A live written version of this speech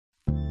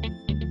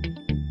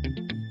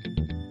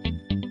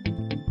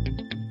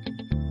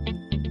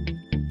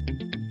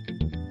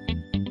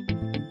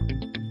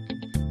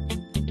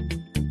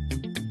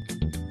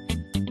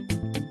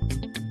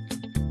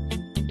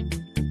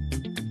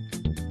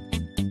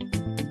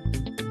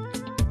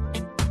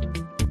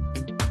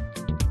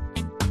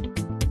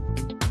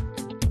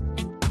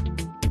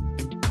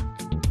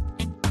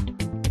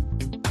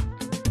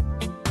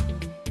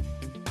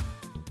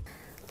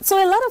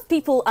So a lot of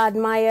people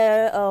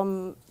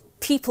admire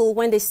people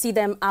when they see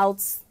them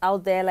out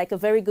there, like a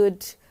very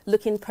good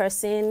looking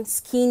person,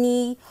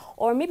 skinny,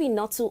 or maybe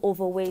not too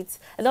overweight.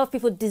 A lot of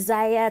people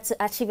desire to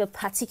achieve a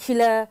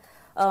particular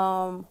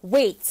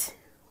weight,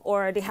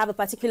 or they have a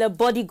particular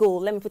body goal.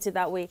 Let me put it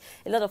that way.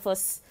 A lot of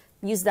us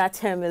use that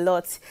term a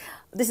lot.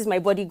 This is my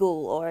body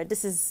goal, or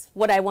this is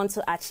what I want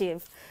to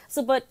achieve.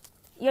 So, but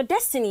your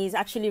destiny is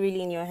actually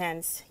really in your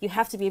hands. You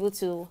have to be able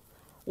to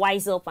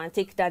wise up and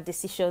take that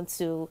decision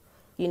to,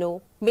 you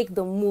know, make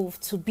the move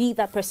to be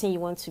that person you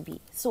want to be.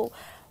 So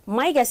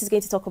my guest is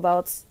going to talk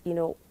about, you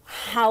know,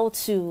 how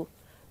to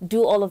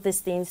do all of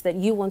these things that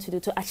you want to do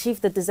to achieve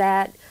the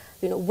desired,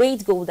 you know,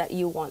 weight goal that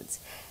you want.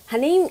 Her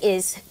name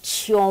is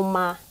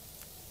Chioma,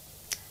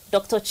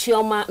 Dr.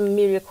 Chioma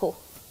Miracle.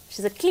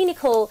 She's a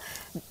clinical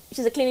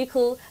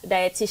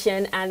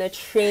dietitian and a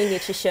trained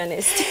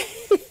nutritionist.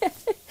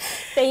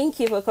 Thank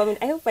you for coming.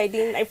 I hope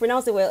I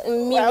pronounced it well.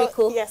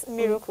 Miracle. Well, yes,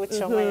 Miracle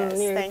Chioma. Yes,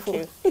 Miracle. Thank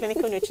you.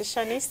 Clinical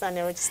nutritionist and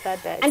a registered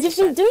dietitian. And you've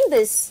been doing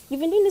this. You've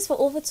been doing this for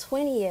over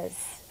 20 years.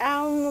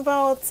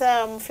 About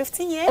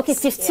 15 years. Okay,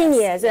 15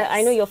 years. Yes.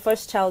 I know your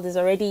first child is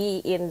already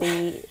in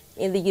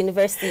the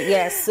university.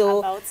 Yes, so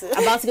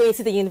about to go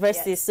into the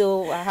university. Yes.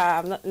 So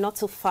I'm not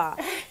too far.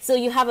 So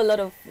you have a lot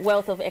of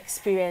wealth of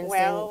experience.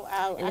 Well,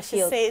 in I the should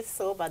field. say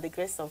so by the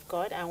grace of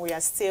God, and we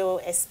are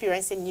still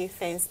experiencing new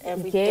things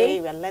every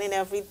day. We are learning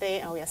every day,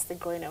 and we are still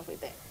growing every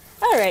day.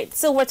 All right.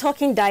 So we're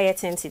talking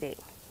dieting today.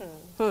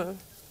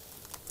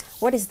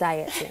 What is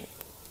dieting?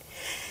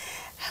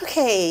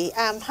 Okay,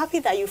 I'm happy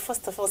that you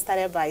first of all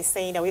started by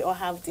saying that we all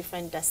have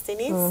different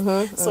destinies.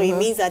 So it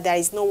means that there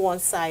is no one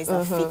size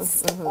that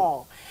fits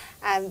all.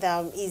 And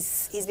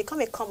it's become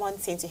a common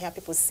thing to hear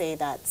people say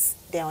that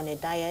they're on a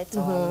diet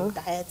or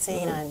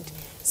dieting, and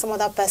some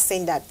other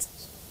person that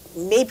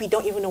maybe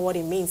don't even know what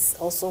it means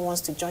also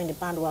wants to join the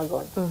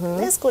bandwagon.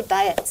 Let's go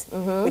diet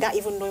without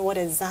even knowing what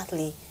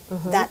exactly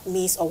that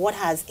means or what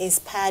has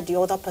inspired the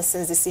other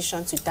person's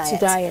decision to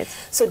diet.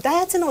 So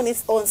dieting on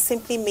its own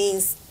simply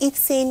means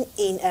eating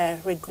in a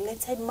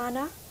regulated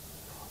manner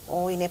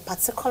or in a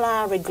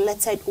particular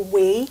regulated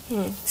way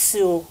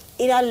to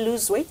either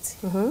lose weight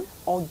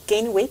or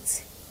gain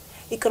weight.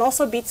 It can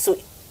also be to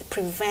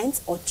prevent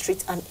or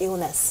treat an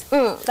illness.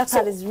 That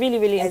part is really,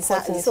 really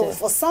important. So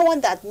for someone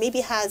that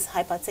maybe has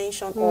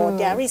hypertension or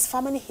there is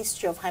family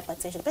history of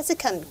hypertension, the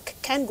person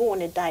can go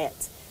on a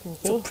diet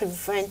to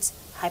prevent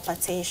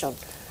hypertension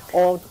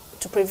or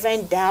to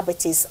prevent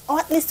diabetes, or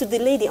at least to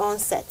delay the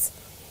onset.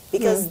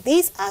 Because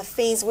these are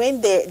things,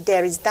 when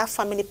there is that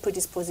family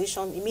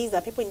predisposition, it means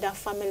that people in that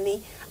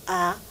family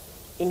are,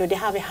 you know, they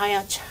have a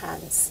higher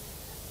chance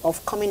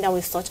of coming down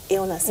with such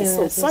illnesses.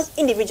 So such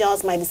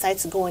individuals might decide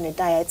to go on a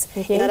diet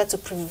in order to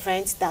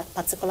prevent that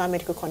particular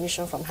medical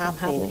condition from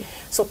happening.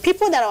 So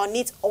people that are on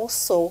it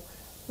also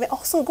may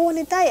also go on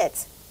a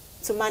diet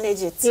to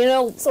manage it. You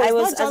know, so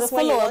it's not just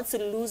when you want to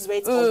lose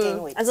weight or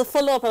gain weight. As a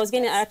follow-up, I was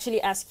going to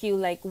actually ask you,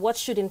 like, what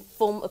should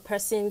inform a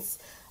person's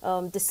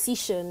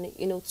decision,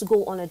 you know, to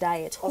go on a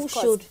diet? Who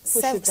should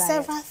diet?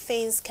 Several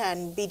things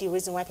can be the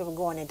reason why people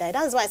go on a diet.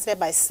 That's why I started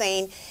by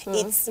saying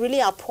it's really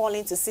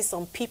appalling to see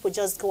some people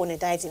just go on a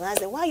diet. And I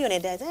say, why are you on a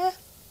diet?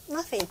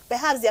 Nothing.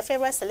 Perhaps their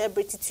favorite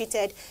celebrity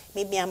tweeted,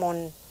 maybe I'm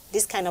on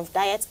this kind of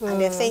diet, and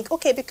they think,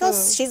 okay,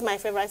 because she's my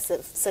favorite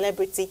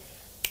celebrity,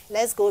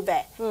 let's go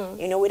there.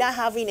 You know, without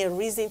having a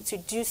reason to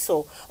do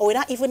so, or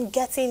without even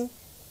getting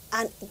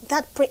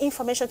that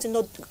pre-information to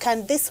know,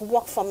 can this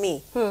work for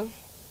me?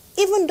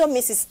 Even though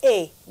Mrs.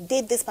 A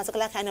did this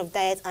particular kind of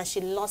diet and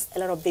she lost a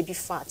lot of baby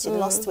fat, she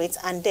lost weight,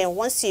 and then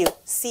once you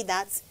see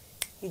that,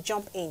 you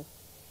jump in.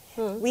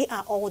 We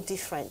are all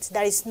different.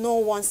 There is no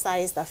one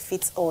size that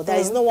fits all. There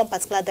is no one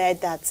particular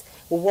diet that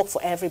will work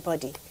for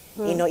everybody.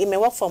 You know, it may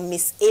work for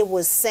Miss A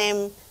with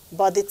same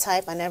body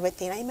type and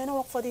everything, and it may not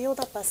work for the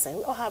other person.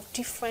 We all have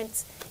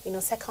different, you know,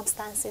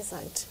 circumstances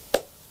and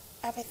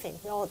everything.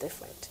 We're all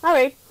different. All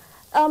right.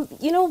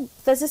 You know,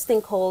 there's this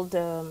thing called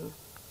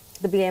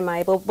the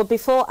BMI, but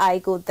before I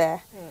go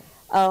there,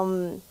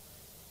 the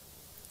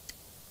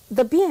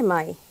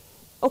BMI,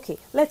 okay,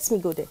 let me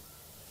go there.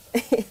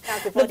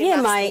 The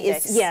BMI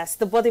is, yes,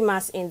 the body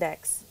mass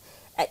index.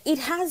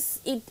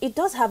 It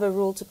does have a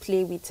role to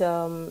play with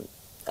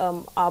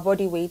our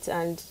body weight,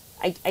 and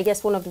I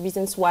guess one of the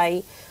reasons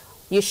why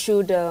you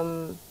should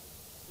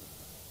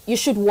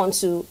want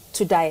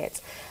to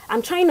diet.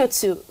 I'm trying not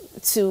to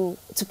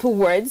put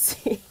words,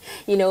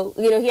 you know,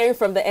 hearing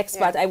from the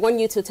expert. I want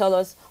you to tell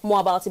us more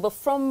about it. But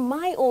from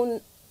my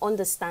own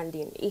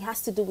understanding, it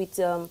has to do with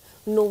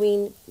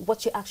knowing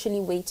what you actually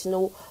weigh, to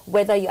know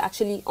whether you're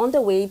actually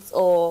underweight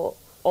or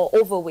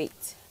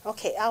overweight.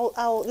 Okay,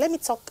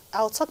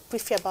 I'll talk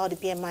briefly about the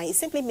BMI. It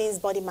simply means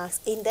body mass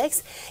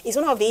index. It's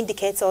one of the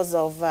indicators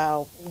of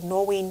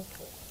knowing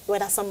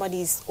whether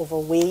somebody is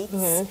overweight,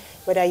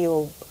 whether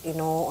you're, you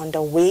know,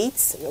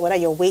 underweight, whether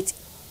your weight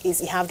is,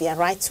 you have the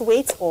right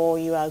weight, or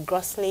you are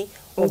grossly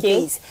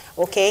obese.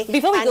 Before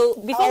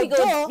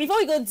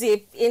we go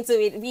deep into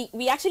it,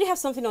 we actually have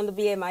something on the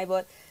BMI,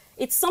 but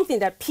it's something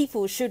that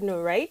people should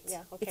know, right? Yeah,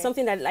 okay. It's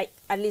something that, like,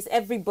 at least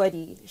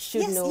everybody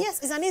should know. Yes,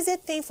 it's an easy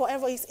thing for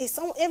everyone.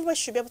 Everyone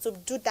should be able to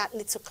do that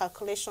little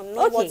calculation,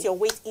 know what your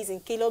weight is in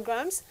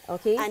kilograms,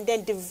 and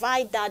then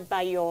divide that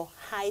by your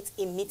height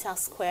in meters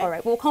square. All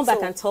right, we'll come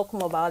back and talk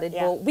more about it.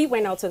 But we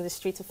went out on the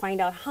street to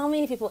find out how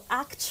many people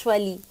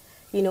actually,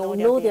 you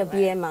know their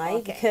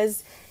BMI,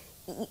 because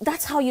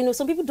that's how you know.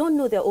 Some people don't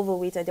know they're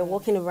overweight and they're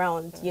walking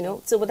around, you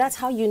know. So, but that's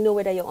how you know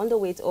whether you're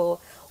underweight or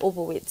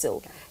overweight.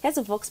 So, here's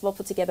a vox pop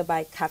put together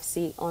by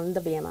Capsi on the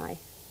BMI.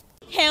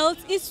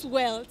 Health is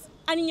wealth,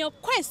 and in your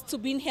quest to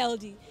being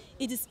healthy,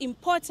 it is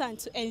important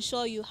to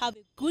ensure you have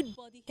a good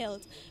body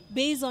health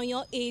based on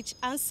your age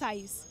and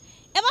size.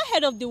 Ever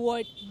heard of the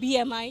word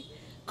BMI?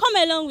 Come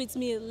along with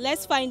me.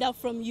 Let's find out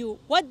from you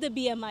what the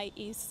BMI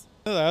is.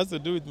 It has to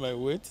do with my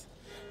weight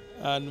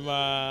and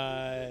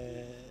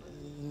my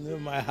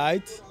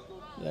height,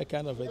 that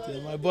kind of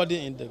thing. My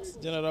body index,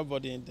 general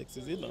body index,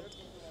 is it not?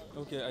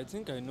 Okay, I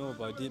think I know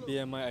about the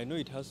BMI. I know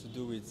it has to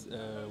do with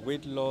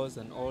weight loss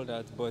and all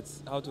that, but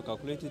how to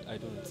calculate it, I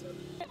don't.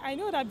 I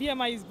know that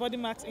BMI is body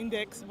mass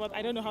index, but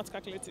I don't know how to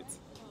calculate it.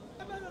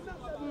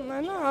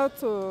 I know how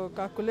to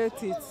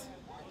calculate it.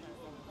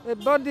 A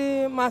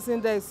body mass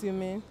index, you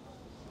mean?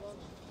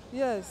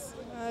 Yes,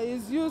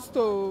 it's used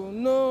to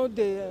know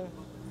the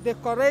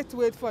correct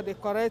weight for the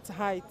correct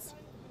height.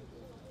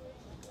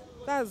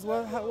 That's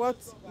what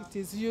it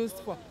is used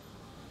for.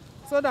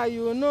 So that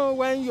you know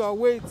when your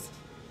weight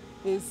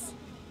is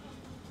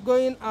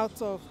going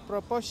out of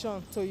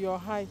proportion to your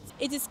height.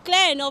 It is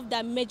clear enough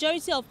that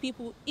majority of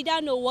people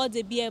either know what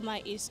the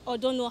BMI is or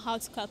don't know how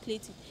to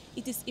calculate it.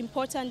 It is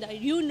important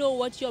that you know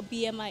what your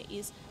BMI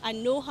is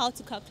and know how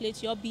to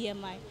calculate your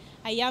BMI.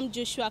 I am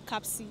Joshua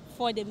Capsi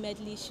for the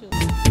Medley Show.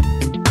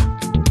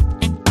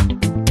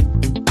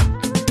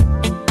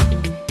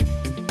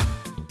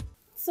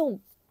 So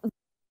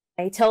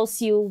it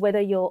tells you whether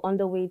you're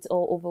underweight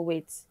or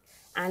overweight.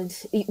 And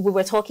we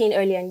were talking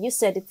earlier, and you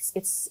said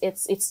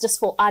it's just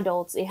for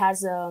adults. It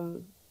has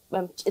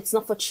it's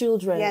not for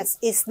children. Yes,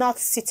 it's not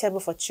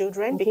suitable for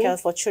children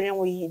because for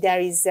children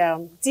there is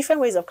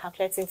different ways of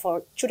calculating.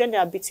 For children that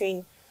are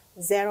between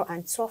 0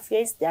 and 12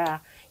 years, there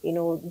are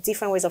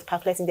different ways of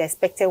calculating the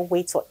expected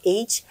weight or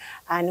age.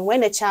 And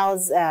when a child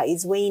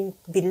is weighing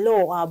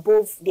below or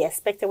above the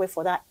expected weight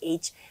for that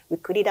age, we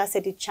could either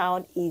say the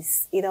child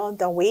is either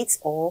underweight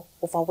or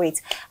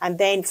overweight. And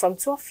then from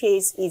 12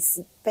 years, it's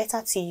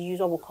better to use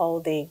what we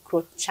call the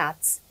growth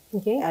chart.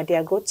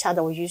 Their growth chart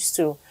that we use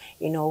to,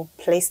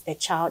 place a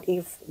child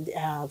if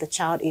the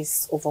child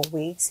is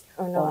overweight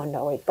or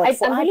underweight.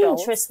 But I'm really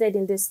interested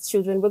in these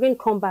children. We're going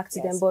to come back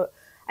to them, but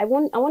I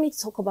want you to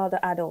talk about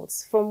the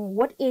adults. From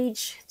what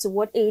age to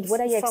what age? What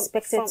are you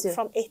expected to?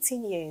 From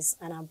 18 years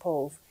and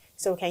above.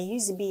 So we can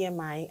use the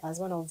BMI as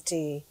one of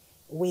the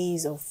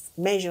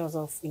measures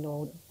of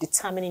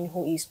determining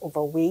who is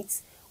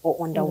overweight or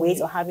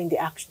underweight or having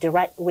the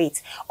right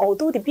weight.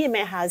 Although the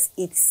BMI has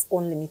its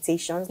own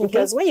limitations,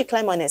 because when you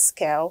climb on a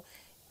scale,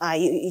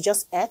 you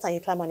just eat and you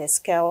climb on a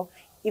scale,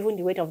 even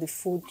the weight of the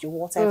food, the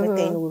water,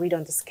 everything will read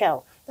on the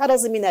scale. That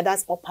doesn't mean that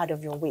that's all part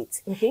of your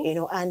weight,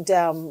 And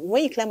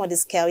when you climb on the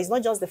scale, it's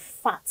not just the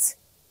fat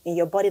in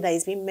your body that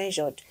is being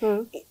measured.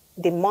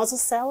 The muscle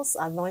cells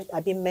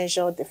are being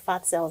measured, the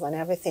fat cells and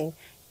everything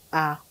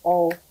are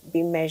all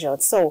being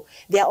measured. So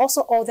there are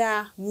also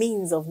other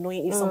means of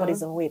knowing if somebody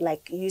is overweight,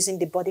 like using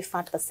the body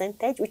fat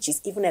percentage, which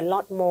is even a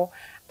lot more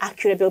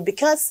accurate,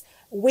 because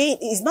weight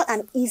is not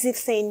an easy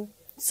thing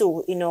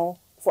to,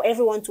 for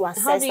everyone to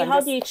assess. How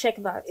do you check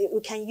that?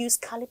 We can use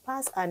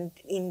calipers, and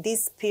in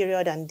this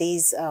period and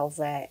days of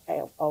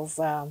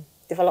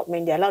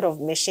development, there are a lot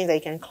of machines that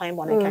you can climb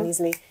on and can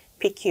easily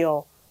pick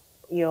your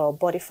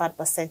body fat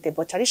percentage.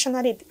 But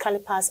traditionally, the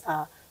calipers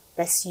are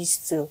best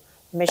used to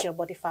measure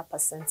body fat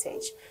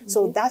percentage.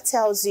 So that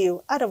tells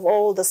you, out of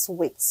all this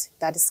weight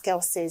that the scale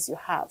says you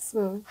have,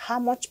 how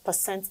much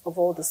percent of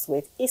all this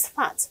weight is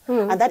fat.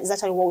 And that is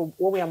actually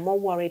what we are more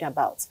worried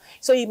about.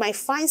 So you might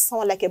find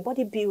someone like a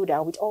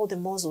bodybuilder with all the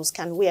muscles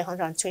can weigh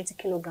 120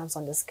 kilograms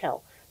on the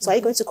scale. So are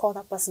you going to call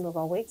that person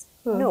overweight?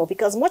 No,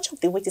 because much of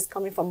the weight is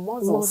coming from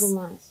muscles.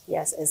 Muscle mass.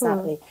 Yes,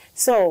 exactly.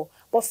 So,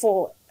 but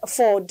for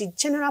the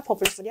general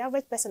population, for the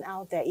average person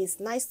out there, it's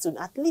nice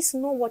to at least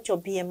know what your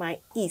BMI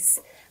is.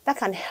 That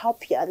can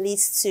help you at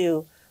least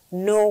to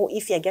know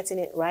if you're getting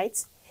it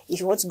right. If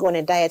you want to go on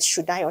a diet,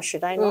 should I or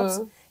should I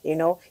not?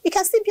 You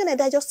can still be on a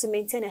diet just to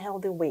maintain a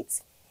healthy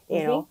weight.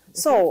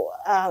 So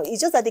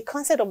it's just that the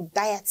concept of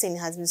dieting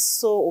has been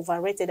so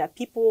overrated that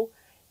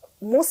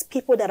most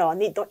people that are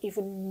on it don't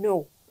even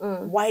know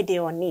why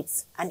they're on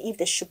it and if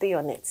they should be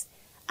on it,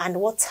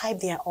 and what type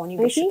they are on if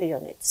they should be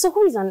on it. So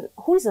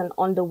who is an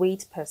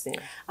underweight person?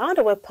 An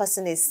underweight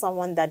person is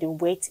someone that the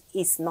weight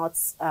is not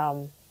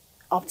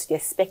up to the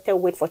expected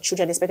weight for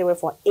children, expected weight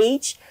for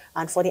age,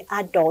 and for the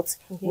adults,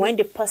 when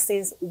the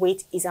person's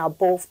weight is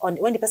above,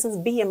 when the person's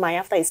BMI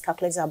after it's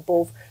calculated is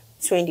above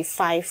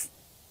 25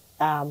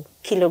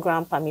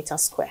 kilogram per meter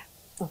square.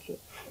 Okay.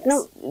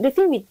 Now, the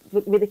thing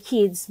with the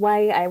kids,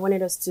 why I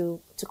wanted us to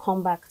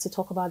come back to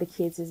talk about the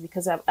kids is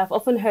because I've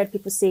often heard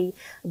people say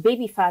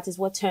baby fat is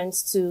what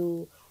turns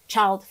to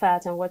child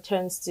fat and what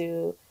turns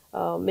to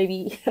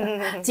maybe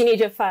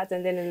teenager fat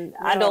and then an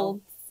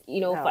adult,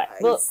 fat.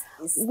 But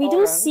we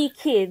do see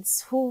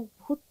kids who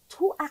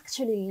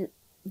actually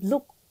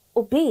look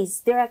obese.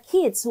 There are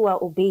kids who are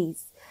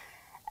obese.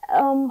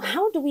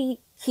 How do we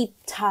keep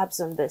tabs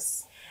on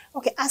this?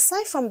 Okay,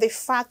 aside from the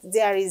fact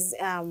there is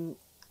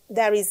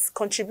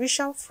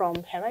contribution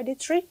from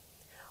hereditary,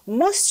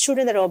 most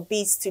children that are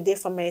obese today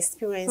from my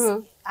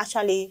experience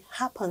actually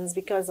happens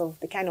because of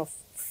the kind of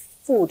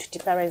food the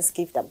parents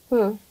give them,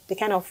 the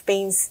kind of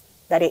things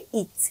that they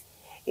eat,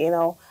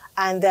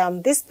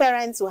 And these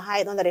parents will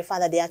hide under the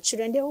fact that their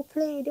children, they will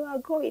play, they will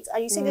grow it.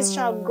 And you see this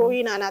child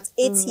growing, and at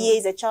 8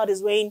 years, the child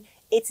is weighing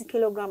 80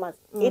 kilograms. At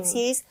 8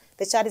 years,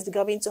 the child is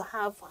going to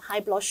have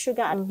high blood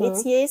sugar at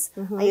 8 years,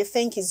 and you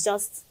think it's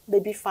just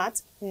baby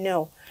fat?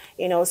 No.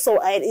 So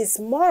it is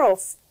more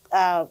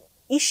of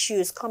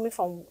issues coming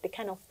from the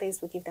kind of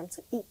things we give them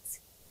to eat.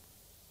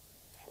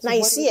 So now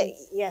you see,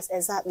 yes,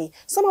 exactly.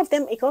 Some of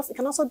them, it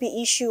can also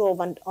be issue of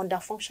an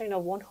underfunctioning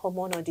of one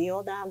hormone or the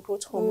other,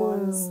 growth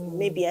hormones,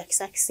 maybe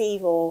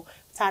excessive or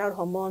thyroid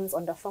hormones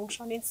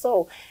underfunctioning.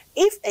 So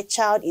if a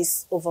child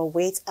is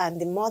overweight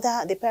and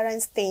the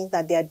parents think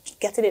that they are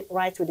getting it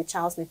right with the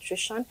child's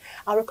nutrition,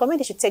 I recommend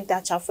they should take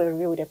that child for a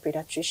review with a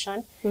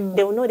pediatrician.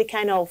 They will know the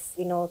kind of,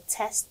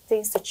 test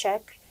things to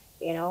check,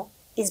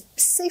 It's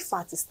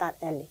safer to start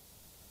early.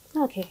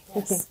 Okay,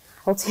 yes.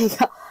 Okay.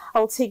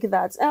 I'll take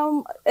that.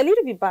 A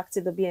little bit back to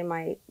the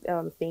BMI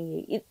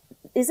thingy.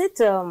 Is it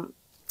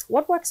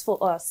what works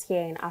for us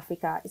here in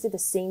Africa? Is it the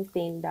same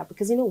thing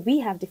because we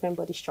have different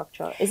body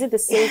structure? Is it the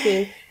same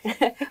thing?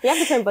 We have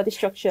different body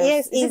structure.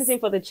 Yes. Is it the same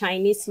for the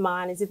Chinese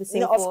man? Is it the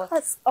same for?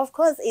 Of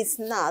course, it's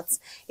not.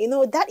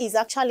 That is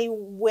actually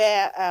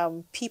where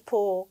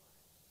people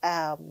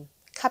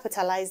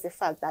capitalize the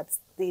fact that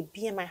the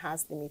BMI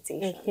has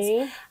limitations.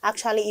 Okay.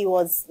 Actually, it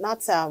was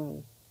not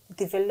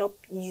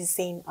developed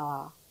using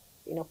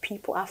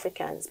people,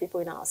 Africans,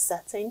 people in our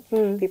setting,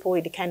 people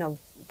with the kind of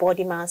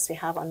body mass we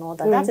have and all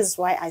that. That is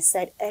why I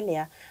said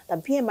earlier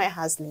that BMI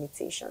has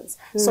limitations.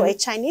 So a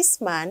Chinese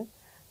man,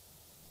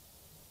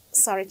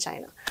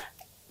 China,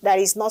 that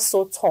is not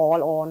so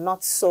tall or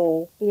not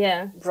so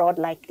broad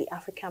like the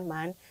African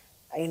man,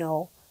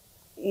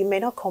 you may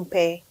not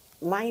compare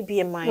my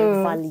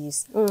BMI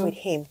values with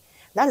him.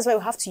 That is why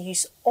we have to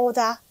use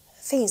other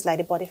things like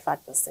the body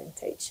fat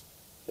percentage.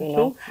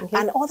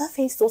 And other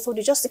things also,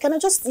 you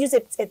cannot just use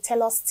a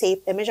Taylor's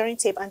tape, a measuring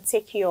tape, and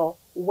take your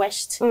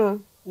waist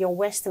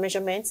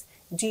measurement,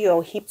 do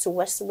your hip to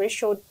waist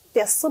ratio.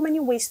 There are so many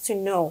ways to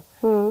know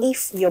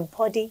if your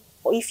body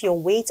or if your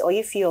weight or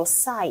if your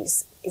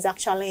size is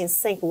actually in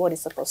sync with what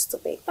it's supposed to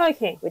be.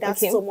 Okay. Without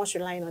so much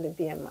relying on the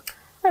BMI.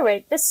 All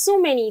right. There's so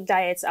many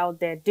diets out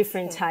there,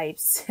 different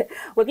types.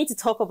 We're going to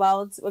talk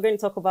about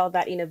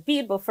that in a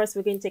bit, but first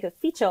we're going to take a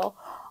feature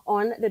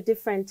on the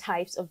different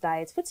types of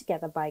diets put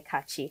together by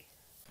Kachi.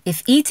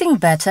 If eating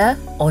better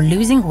or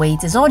losing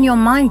weight is on your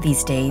mind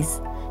these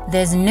days,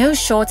 there's no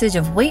shortage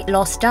of weight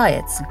loss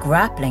diets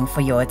grappling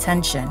for your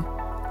attention.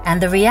 And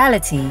the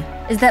reality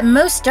is that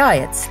most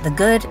diets, the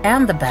good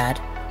and the bad,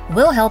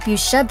 will help you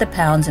shed the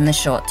pounds in the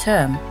short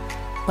term.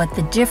 But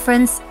the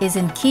difference is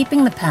in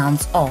keeping the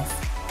pounds off.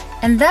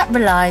 And that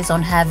relies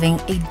on having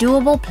a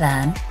doable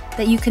plan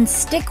that you can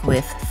stick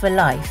with for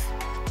life.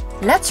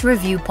 Let's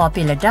review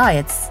popular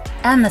diets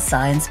and the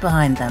science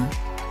behind them.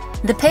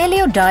 The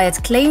paleo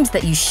diet claims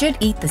that you should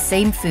eat the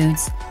same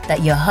foods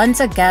that your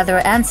hunter-gatherer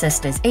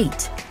ancestors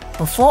ate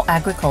before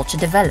agriculture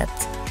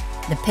developed.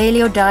 The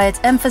paleo diet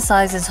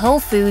emphasizes whole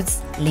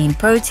foods, lean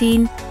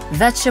protein,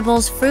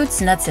 vegetables, fruits,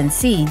 nuts, and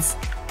seeds,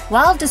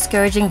 while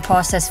discouraging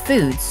processed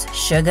foods,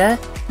 sugar,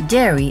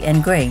 dairy,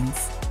 and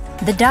grains.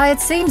 The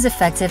diet seems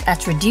effective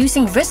at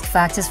reducing risk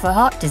factors for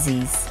heart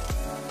disease.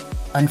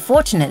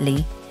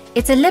 Unfortunately,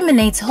 it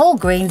eliminates whole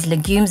grains,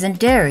 legumes, and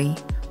dairy,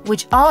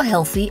 which are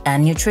healthy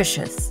and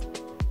nutritious.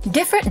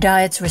 Different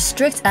diets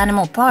restrict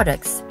animal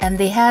products, and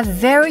they have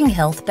varying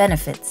health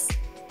benefits.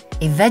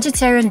 A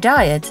vegetarian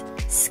diet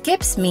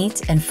skips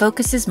meat and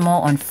focuses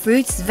more on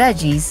fruits,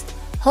 veggies,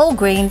 whole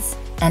grains,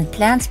 and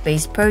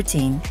plant-based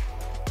protein.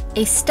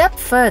 A step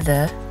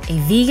further, a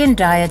vegan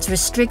diet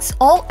restricts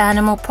all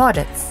animal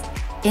products.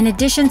 In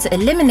addition to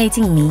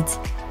eliminating meat,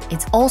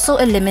 it also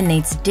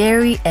eliminates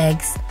dairy,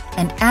 eggs,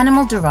 and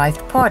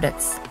animal-derived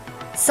products.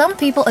 Some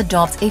people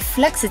adopt a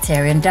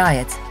flexitarian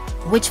diet,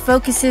 which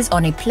focuses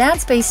on a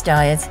plant-based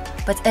diet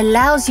but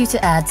allows you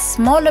to add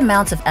small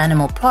amounts of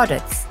animal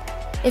products.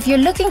 If you're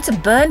looking to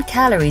burn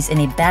calories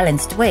in a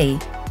balanced way,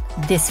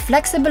 this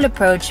flexible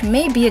approach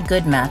may be a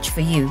good match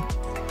for you.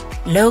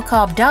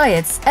 Low-carb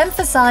diets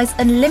emphasize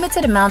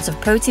unlimited amounts of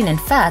protein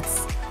and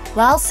fats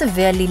while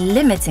severely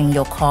limiting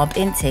your carb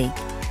intake.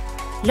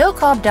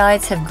 Low-carb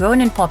diets have grown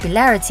in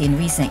popularity in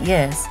recent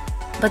years,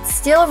 but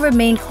still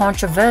remain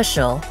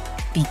controversial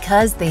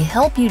because they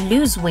help you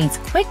lose weight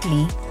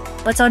quickly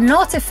but are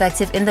not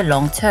effective in the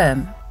long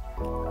term.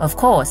 Of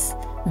course,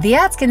 The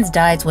Atkins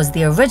diet was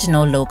the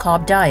original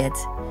low-carb diet,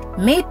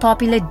 made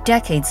popular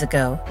decades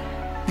ago.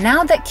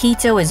 Now that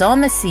keto is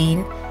on the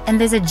scene and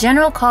there's a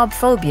general carb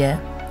phobia,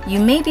 you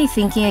may be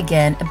thinking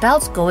again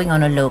about going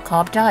on a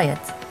low-carb diet.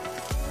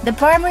 The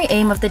primary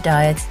aim of the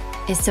diet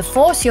is to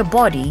force your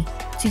body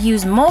to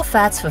use more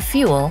fats for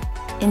fuel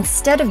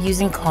instead of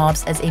using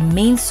carbs as a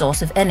main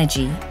source of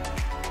energy.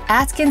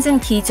 Atkins and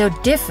keto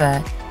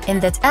differ in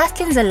that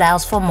Atkins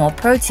allows for more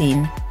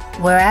protein,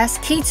 whereas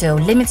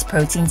keto limits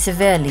protein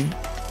severely.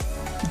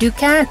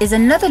 Dukan is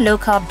another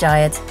low-carb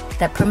diet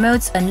that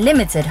promotes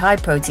unlimited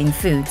high-protein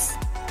foods.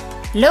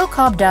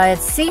 Low-carb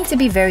diets seem to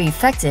be very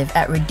effective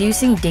at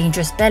reducing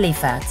dangerous belly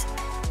fat,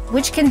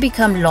 which can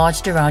become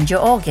lodged around your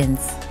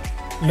organs.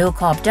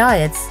 Low-carb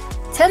diets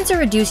tend to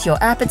reduce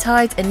your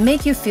appetite and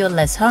make you feel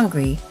less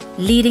hungry,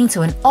 leading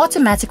to an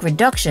automatic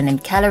reduction in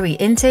calorie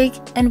intake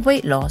and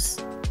weight loss.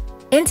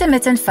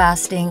 Intermittent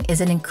fasting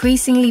is an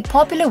increasingly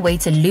popular way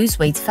to lose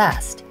weight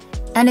fast,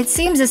 and it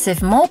seems as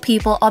if more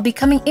people are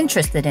becoming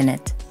interested in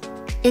it.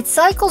 It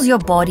cycles your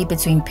body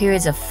between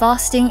periods of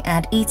fasting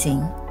and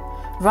eating.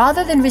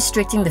 Rather than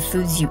restricting the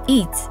foods you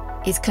eat,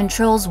 it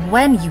controls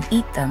when you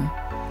eat them.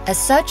 As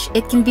such,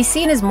 it can be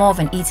seen as more of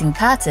an eating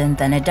pattern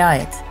than a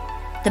diet.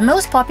 The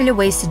most popular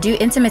ways to do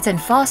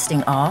intermittent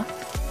fasting are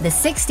the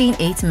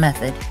 16-8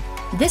 method.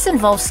 This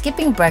involves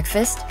skipping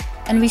breakfast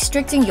and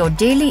restricting your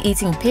daily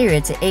eating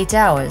period to 8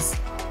 hours,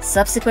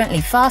 subsequently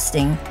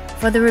fasting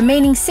for the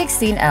remaining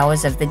 16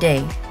 hours of the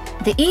day.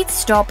 The Eat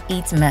Stop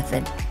Eat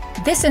method.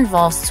 This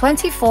involves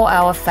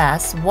 24-hour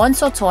fasts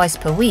once or twice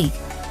per week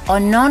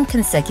on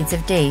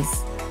non-consecutive days.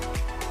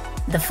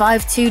 The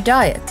 5-2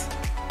 diet.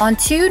 On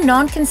 2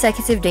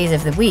 non-consecutive days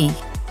of the week,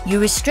 you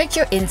restrict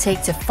your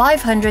intake to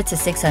 500 to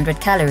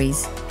 600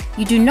 calories.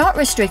 You do not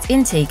restrict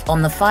intake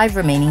on the 5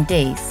 remaining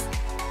days.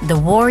 The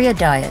Warrior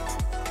diet.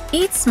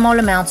 Eat small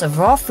amounts of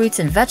raw fruits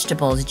and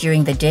vegetables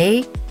during the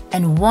day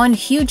and 1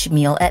 huge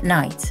meal at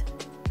night.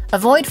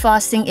 Avoid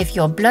fasting if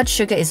your blood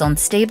sugar is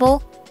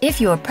unstable, if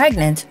you are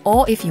pregnant,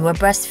 or if you are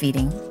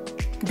breastfeeding.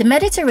 The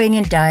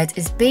Mediterranean diet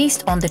is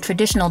based on the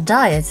traditional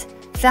diet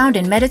found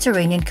in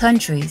Mediterranean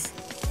countries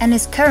and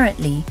is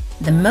currently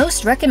the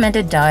most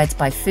recommended diet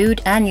by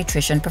food and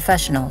nutrition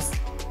professionals.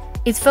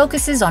 It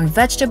focuses on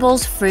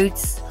vegetables,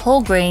 fruits,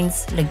 whole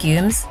grains,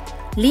 legumes,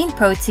 lean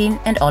protein,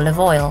 and olive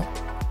oil.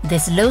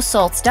 This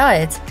low-salt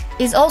diet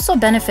is also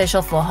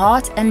beneficial for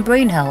heart and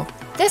brain health.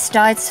 This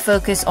diet's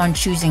focus on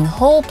choosing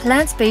whole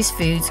plant-based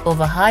foods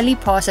over highly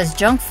processed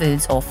junk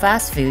foods or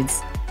fast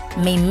foods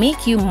may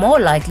make you more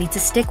likely to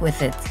stick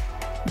with it.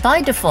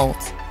 By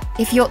default,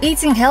 if you're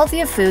eating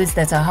healthier foods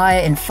that are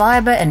higher in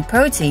fiber and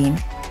protein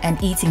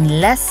and eating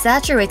less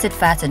saturated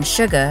fat and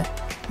sugar,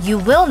 you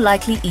will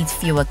likely eat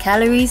fewer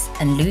calories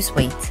and lose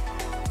weight.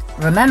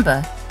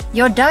 Remember,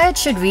 your diet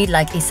should read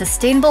like a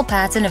sustainable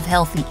pattern of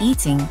healthy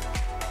eating,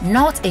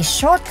 not a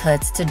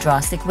shortcut to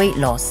drastic weight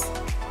loss.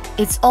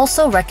 It's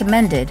also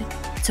recommended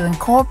to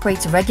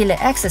incorporate regular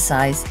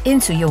exercise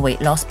into your weight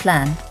loss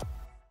plan.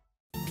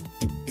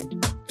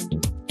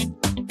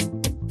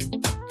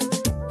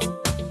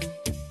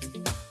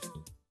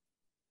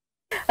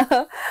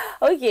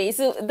 Okay,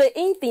 so the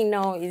in thing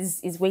now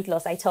is weight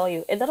loss. I tell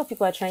you, a lot of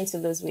people are trying to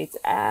lose weight.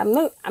 I'm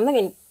not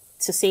going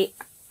to say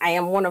I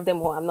am one of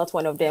them or I'm not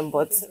one of them,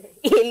 but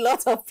a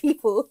lot of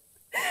people.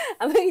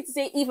 I'm going to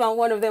say if I'm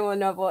one of them or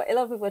not, but a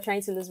lot of people are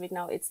trying to lose weight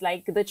now. It's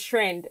like the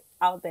trend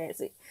out there.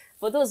 So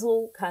for those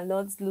who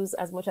cannot lose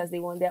as much as they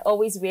want, they're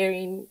always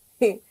wearing.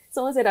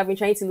 Someone said I've been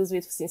trying to lose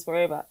weight since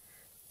forever.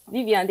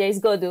 Vivian, there is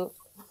God though.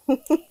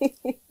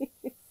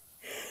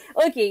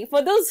 Okay,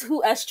 for those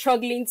who are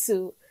struggling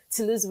to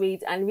lose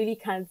weight and really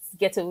can't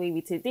get away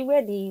with it, they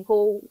wear the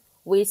whole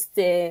waist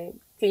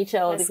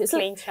clincher.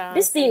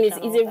 This thing is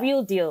a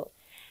real deal.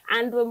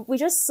 And we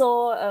just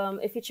saw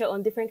a feature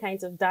on different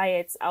kinds of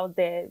diets out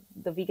there,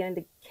 the vegan,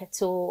 the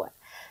keto,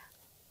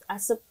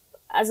 as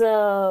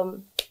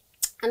an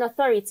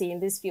authority in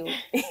this field.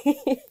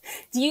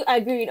 Do you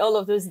agree with all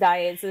of those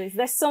diets? Is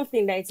there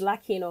something that is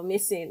lacking or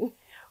missing?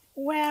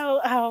 Well,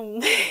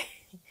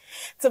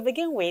 to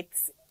begin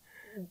with,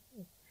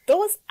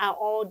 those are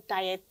all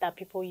diets that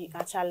people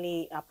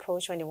actually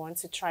approach when they want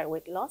to try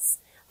weight loss.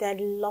 There are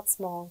lots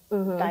more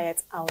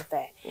diets out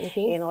there.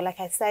 You know, like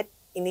I said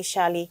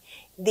initially,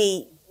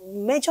 the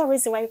major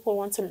reason why people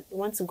want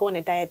to go on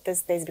a diet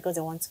these days is because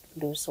they want to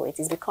lose weight.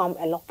 It's become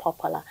a lot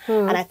popular.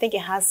 And I think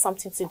it has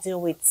something to do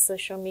with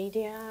social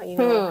media, you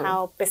know,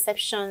 how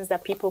perceptions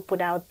that people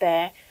put out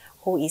there,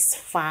 who is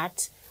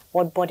fat,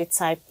 what body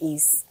type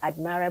is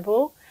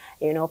admirable.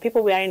 You know,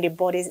 people wearing the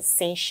body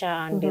cincher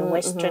and the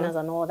waist trainers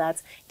and all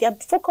that. Their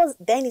focus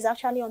then is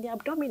actually on the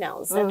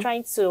abdominals. They're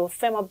trying to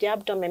firm up the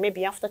abdomen,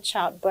 maybe after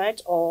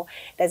childbirth, or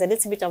there's a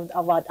little bit of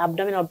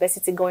abdominal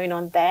obesity going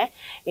on there.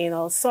 You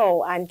know,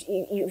 so, and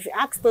if you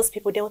ask those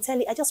people, they will tell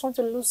you, I just want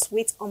to lose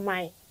weight on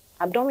my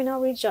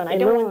abdominal region. I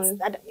don't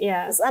want,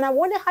 and I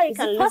wonder how you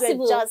can lose it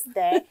just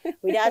there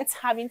without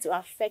having to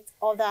affect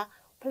other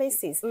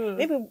places.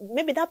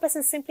 Maybe that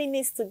person simply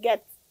needs to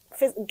get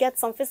get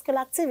some physical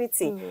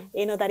activity,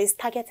 you know, that is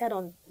targeted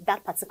on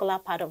that particular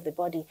part of the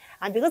body.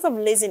 And because of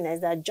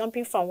laziness, they're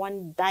jumping from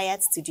one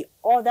diet to the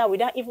other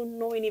without even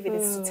knowing if it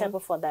is suitable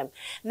for them.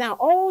 Now,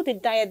 all the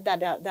diet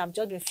that have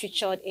just been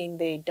featured in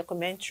the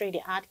documentary,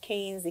 the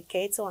Atkins, the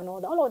keto, and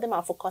all of them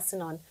are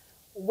focusing on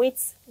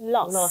weight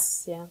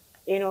loss. Yeah.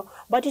 You know,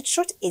 but the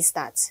truth is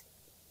that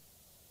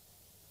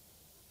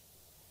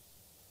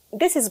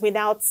this is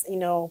without, you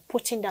know,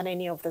 putting down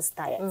any of those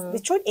diets. The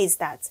truth is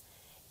that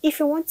if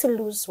you want to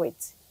lose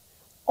weight,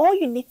 all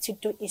you need to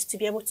do is to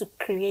be able to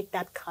create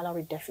that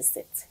calorie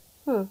deficit.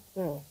 So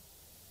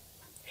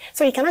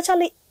you can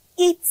actually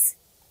eat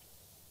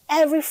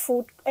every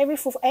food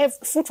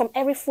from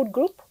every food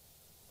group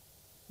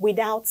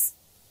without,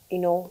 you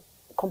know,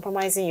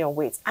 compromising your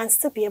weight and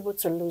still be able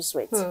to lose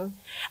weight.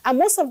 And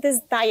most of these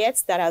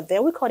diets that are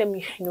there, we call them,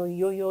 you know,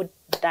 yo-yo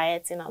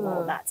dieting and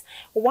all that.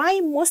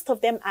 Why most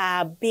of them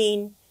are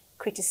being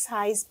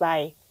criticized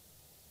by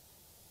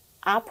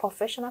our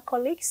professional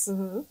colleagues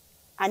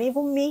and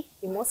even me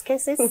in most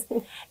cases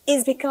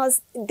is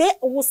because they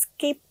will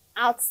skip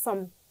out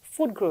some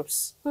food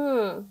groups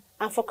and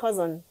focus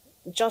on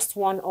just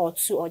one or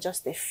two or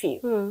just a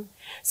few.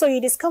 So you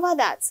discover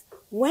that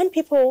when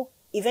people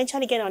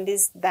eventually get on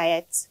these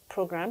diet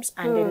programs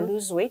and they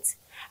lose weight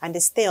and they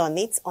stay on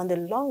it, on the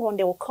long run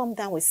they will come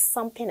down with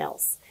something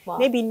else.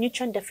 Maybe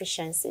nutrient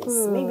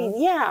deficiencies, maybe,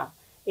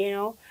 you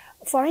know.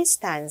 For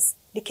instance,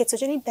 the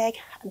ketogenic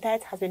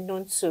diet has been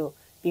known to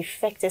be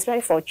effective,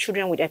 especially for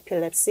children with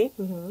epilepsy.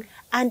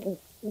 And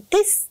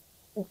this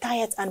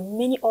diet and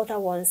many other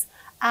ones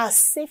are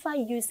safer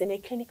used in a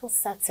clinical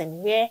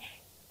setting where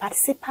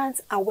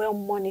participants are well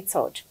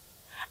monitored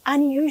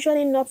and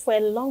usually not for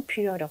a long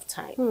period of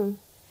time.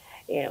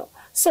 You know,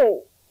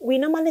 so we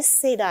normally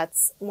say that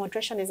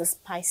moderation is the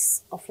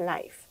spice of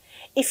life.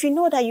 If you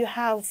know that you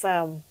have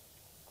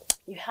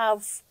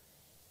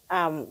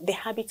the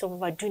habit of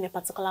overdoing a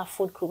particular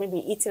food group, maybe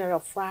eating a lot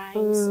of fries,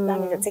 that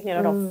means you're taking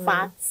a lot of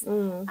fats.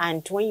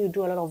 And when you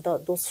do a lot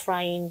of those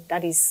frying,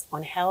 that is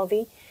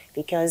unhealthy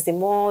because the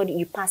more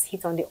you pass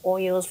heat on the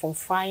oils from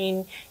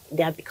frying,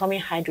 they are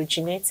becoming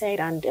hydrogenated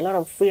and a lot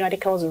of free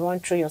radicals run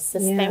through your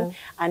system.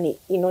 And,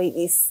 you know,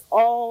 it's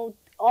all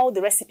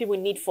the recipe we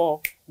need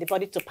for the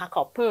body to pack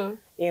up,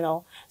 you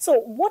know. So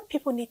what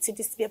people need to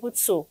do is to be able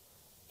to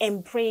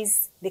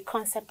embrace the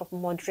concept of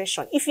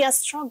moderation. If you are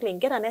struggling,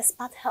 get an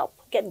expert help,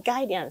 get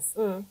guidance.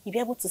 You'll be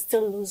able to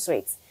still lose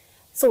weight.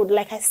 So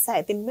like I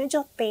said, the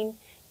major thing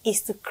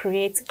is to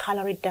create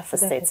calorie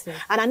deficits.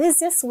 And an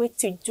easiest way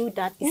to do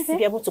that is to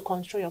be able to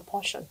control your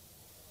portion.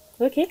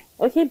 Okay,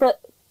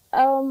 but,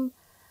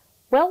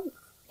 well,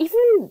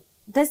 even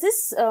there's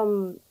this,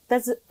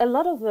 there's a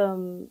lot of,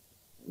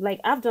 like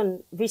I've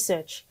done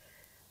research,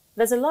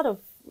 there's a lot of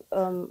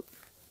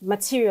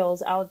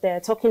materials out there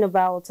talking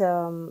about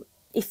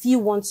if you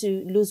want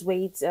to lose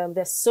weight,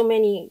 there's so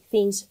many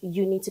things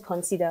you need to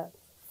consider.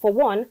 For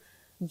one,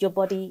 your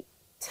body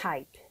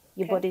type,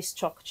 your body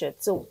structure.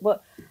 So,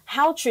 but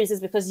how true is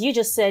this? Because you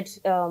just said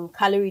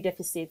calorie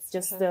deficits.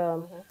 Just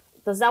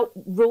does that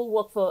rule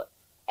work for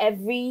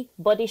every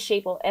body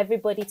shape or every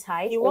body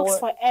type? It works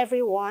for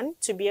everyone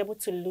to be able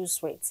to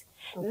lose weight.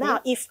 Now,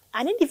 if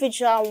an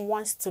individual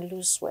wants to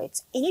lose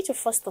weight, you need to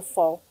first of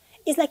all,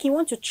 it's like you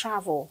want to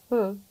travel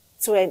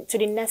to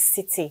the next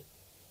city.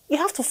 You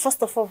have to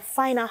first of all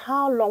find out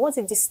how long, what's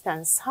the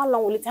distance, how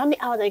long will it, how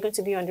many hours are you going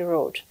to be on the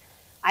road?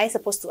 Are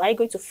you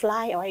going to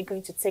fly or are you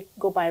going to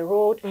go by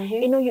road?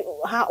 You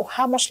know,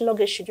 how much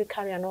luggage should you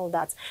carry and all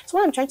that. So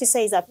what I'm trying to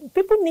say is that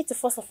people need to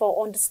first of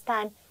all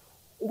understand,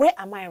 where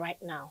am I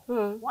right now?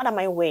 What am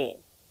I weighing?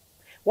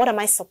 What am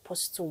I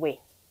supposed to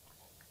weigh?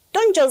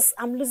 Don't just,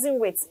 I'm losing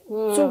weight.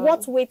 So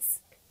what weight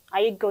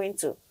are you going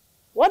to?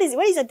 Where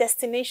is your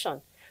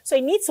destination? So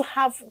you need to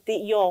have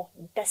your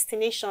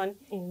destination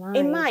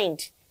in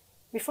mind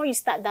before you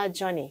start that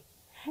journey.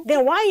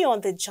 Then while you're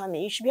on the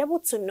journey, you should be able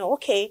to know,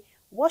 okay,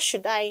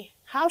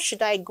 how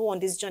should I go on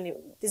this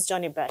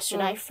journey best?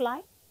 Should I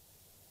fly?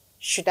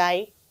 Should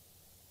I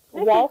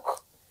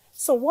walk?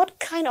 So what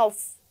kind of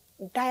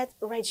diet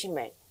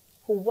regimen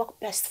will work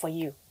best for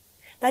you?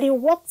 That it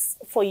works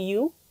for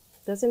you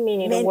doesn't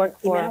mean it'll work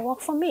for... It may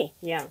work for me.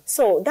 Yeah.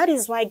 So that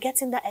is why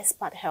getting that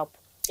expert help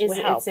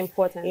it's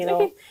important. You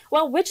know? Okay.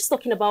 Well, we're just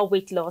talking about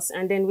weight loss,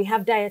 and then we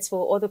have diets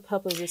for other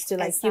purposes too.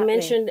 Like you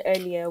mentioned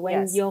earlier,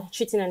 when you're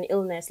treating an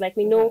illness, like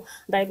we know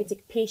diabetic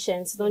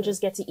patients don't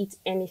just get to eat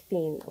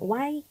anything.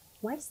 Why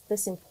is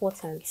this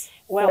important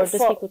for those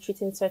people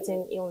treating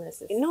certain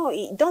illnesses?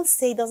 No, don't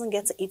say it doesn't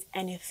get to eat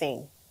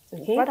anything.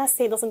 Rather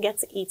say it doesn't get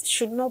to eat,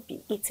 should not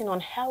be eating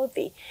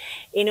unhealthy.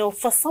 You know,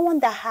 for someone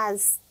that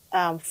has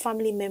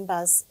family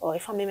members or a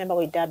family member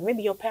with diabetes,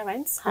 maybe your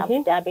parents have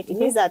diabetes, it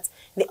means that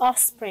the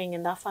offspring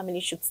in that family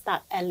should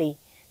start early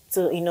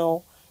to, you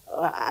know,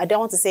 I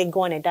don't want to say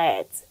go on a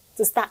diet,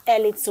 to start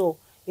early to,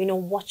 you know,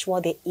 watch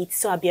what they eat,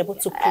 so I'll be able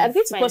to prevent. A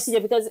bit procedure,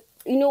 because,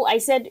 you know, I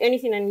said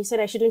anything and you said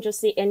I shouldn't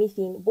just say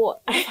anything, but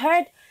I've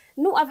heard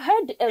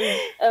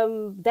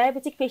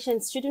diabetic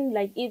patients shouldn't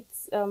like eat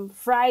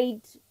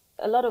fried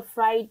a lot of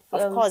fried.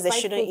 Of course, they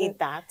fried shouldn't food. eat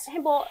that.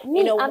 But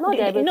me, I'm not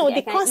diabetic. No, I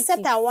the can concept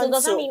eat it. I want so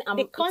does that to, mean I'm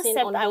the concept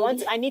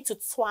eating I need to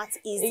twat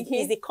is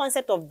Okay. is the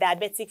concept of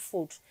diabetic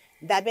food,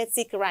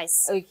 diabetic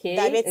rice, Okay,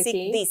 diabetic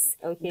okay, this,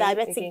 okay,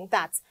 diabetic okay.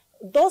 that.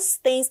 Those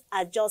things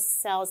are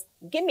just sales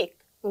gimmick.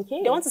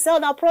 Okay. They want to sell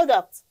that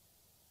product.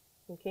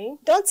 Okay.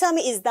 Don't tell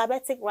me it's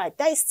diabetic right.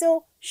 There is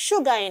still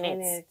sugar in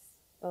it.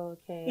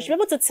 Okay. You should be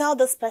able to tell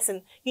this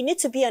person you need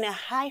to be on a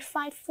high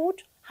fiber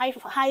food,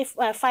 high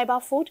fiber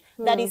food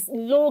that is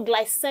low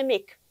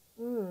glycemic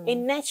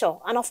in nature,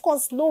 and of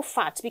course low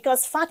fat,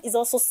 because fat is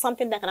also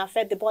something that can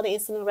affect the body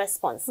insulin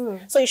response.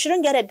 So you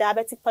shouldn't get a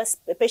diabetic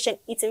patient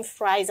eating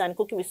fries and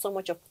cooking with so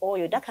much of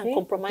oil. That can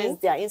compromise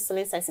their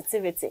insulin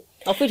sensitivity.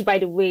 Of which, by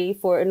the way,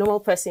 for a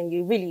normal person,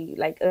 you really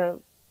like a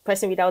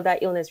person without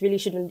that illness really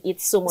shouldn't eat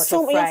so much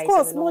of fries. Of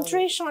course, and all.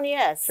 moderation,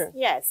 yes. Sure.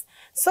 Yes.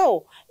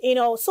 So,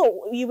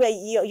 so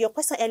your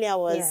question earlier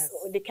was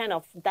the kind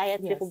of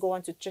diet people go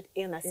on to treat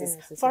illnesses.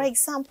 For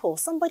example,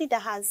 somebody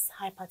that has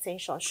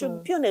hypertension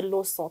should be on a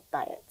low salt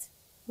diet.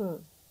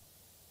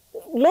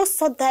 Low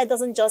salt diet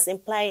doesn't just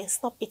imply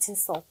stop eating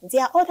salt.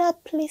 There are other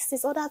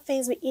places, other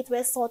things we eat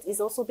where salt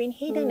is also being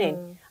hidden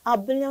in. Our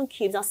bouillon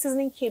cubes, our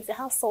seasoning cubes, they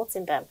have salt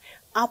in them.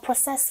 Our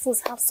processed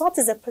foods have salt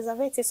is a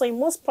preservative. So in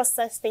most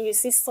processed things, you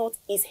see salt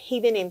is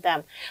hidden in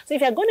them. So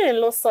if you're going on a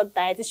low salt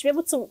diet, you should be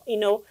able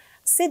to,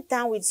 sit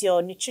down with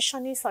your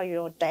nutritionist or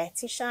your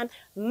dietitian,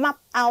 map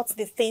out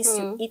the things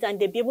you eat, and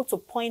they'll be able to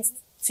point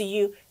to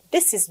you,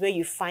 this is where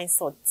you find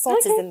salt. Salt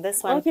is in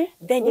this one.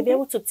 Then they'll be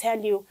able to tell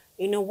you,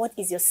 what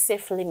is your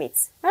safe limit.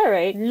 All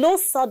right. Low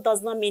salt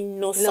does not mean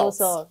no salt. No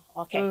salt.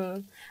 Okay.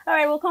 All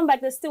right, we'll come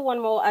back. There's still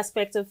one more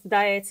aspect of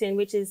dieting,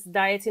 which is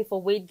dieting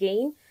for weight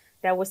gain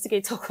that we're still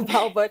going to talk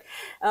about. But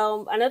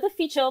another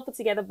feature put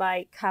together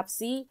by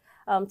Capsi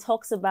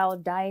talks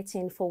about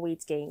dieting for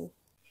weight gain.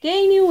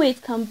 Gaining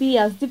weight can be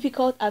as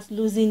difficult as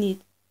losing it.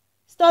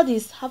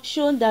 Studies have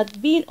shown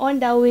that being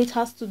underweight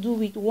has to do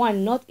with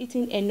 1. Not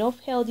eating enough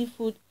healthy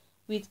food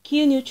with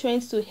key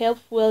nutrients to help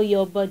fuel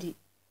your body.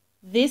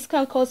 This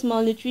can cause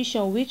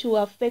malnutrition, which will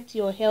affect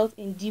your health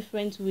in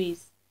different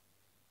ways.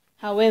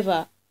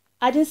 However,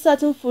 adding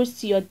certain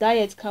foods to your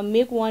diet can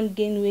make one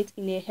gain weight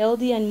in a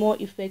healthy and more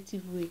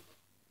effective way.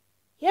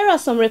 Here are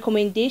some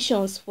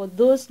recommendations for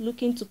those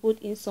looking to put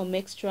in some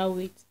extra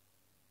weight.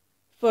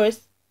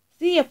 First,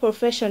 see a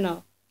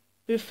professional,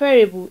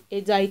 preferably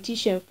a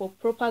dietitian, for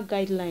proper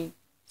guidelines.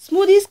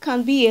 Smoothies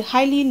can be a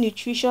highly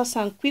nutritious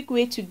and quick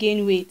way to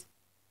gain weight.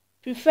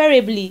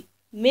 Preferably,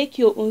 make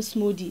your own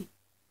smoothie.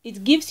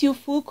 It gives you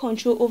full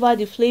control over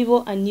the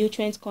flavor and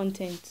nutrient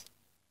content.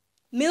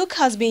 Milk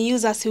has been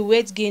used as a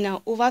weight gainer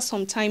over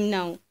some time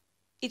now.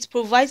 It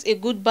provides a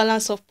good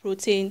balance of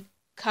protein,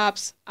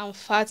 carbs, and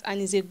fat, and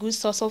is a good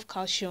source of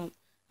calcium,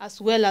 as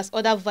well as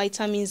other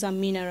vitamins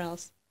and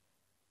minerals.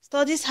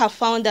 Studies have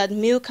found that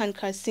milk and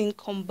casein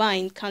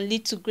combined can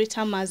lead to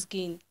greater mass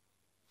gain.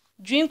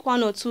 Drink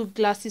 1 or 2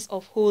 glasses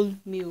of whole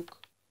milk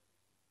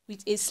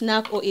with a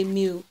snack or a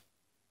meal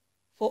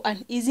for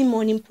an easy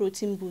morning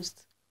protein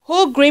boost.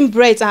 Whole grain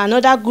breads are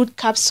another good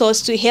carb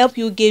source to help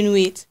you gain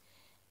weight.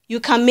 You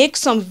can make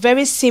some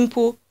very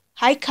simple,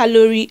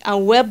 high-calorie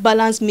and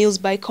well-balanced meals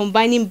by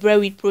combining bread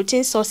with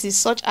protein sources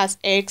such as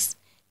eggs,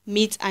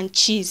 meat, and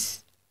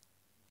cheese.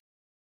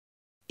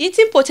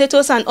 Eating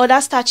potatoes and other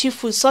starchy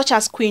foods such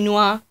as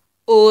quinoa,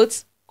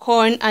 oats,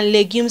 corn, and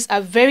legumes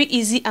are very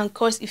easy and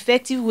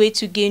cost-effective way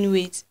to gain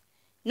weight.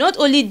 Not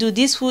only do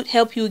these foods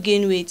help you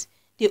gain weight,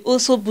 they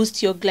also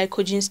boost your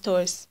glycogen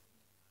stores.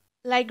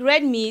 Like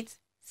red meat,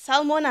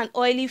 salmon and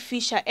oily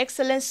fish are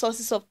excellent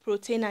sources of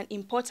protein and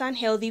important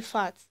healthy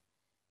fats.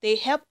 They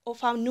help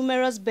offer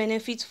numerous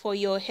benefits for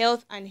your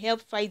health and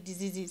help fight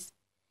diseases.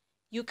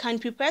 You can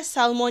prepare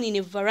salmon in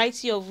a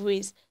variety of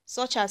ways,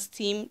 such as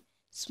steamed,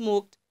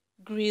 smoked,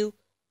 grilled,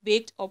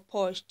 baked, or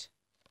poached.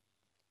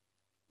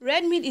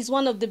 Red meat is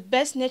one of the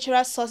best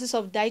natural sources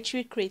of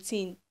dietary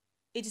creatine.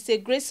 It is a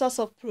great source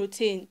of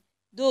protein,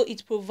 though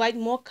it provides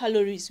more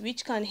calories,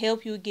 which can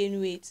help you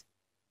gain weight.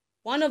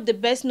 One of the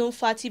best known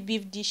fatty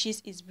beef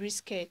dishes is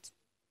brisket.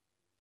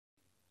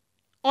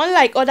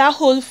 Unlike other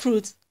whole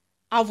fruits,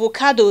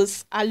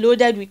 avocados are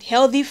loaded with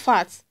healthy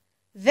fats.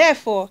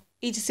 Therefore,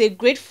 it is a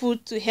great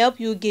food to help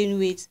you gain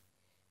weight.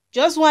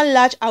 Just one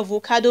large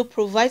avocado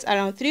provides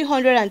around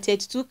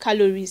 332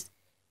 calories,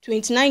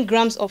 29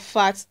 grams of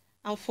fat,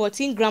 and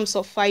 14 grams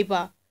of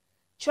fiber.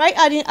 Try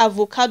adding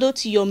avocado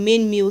to your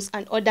main meals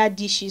and other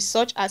dishes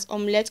such as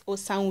omelette or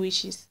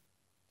sandwiches.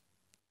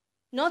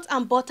 Nuts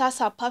and butters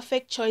are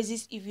perfect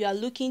choices if you are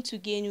looking to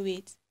gain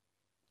weight.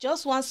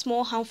 Just one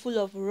small handful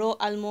of raw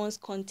almonds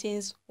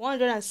contains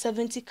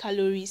 170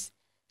 calories,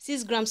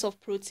 6 grams of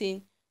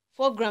protein,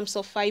 4 grams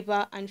of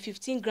fiber, and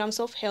 15 grams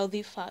of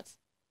healthy fat.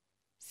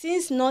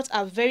 Since nuts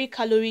are very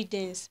calorie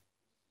dense,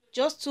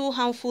 just 2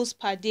 handfuls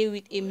per day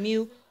with a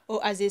meal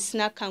or as a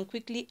snack can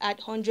quickly add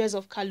hundreds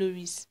of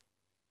calories.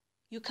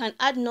 You can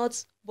add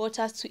nuts,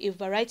 butters to a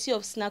variety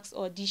of snacks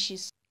or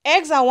dishes.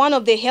 Eggs are one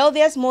of the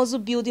healthiest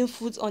muscle-building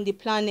foods on the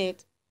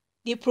planet.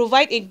 They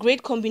provide a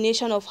great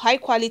combination of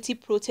high-quality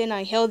protein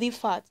and healthy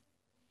fat.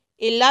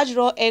 A large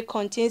raw egg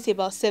contains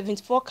about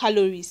 74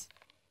 calories.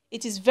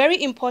 It is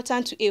very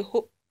important to eat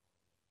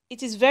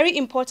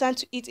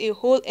a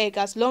whole egg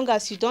as long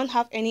as you don't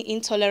have any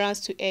intolerance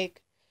to egg.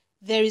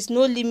 There is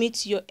no limit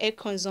to your egg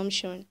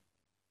consumption.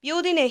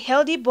 Building a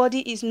healthy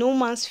body is no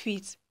man's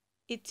feat.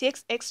 It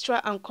takes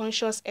extra and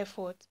conscious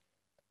effort.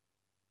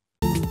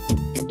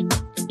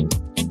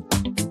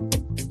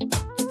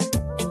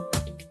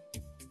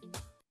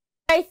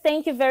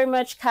 Thank you very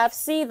much,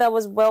 Kapsi. That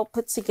was well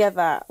put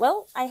together.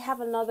 Well, I have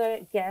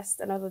another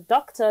guest, another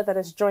doctor that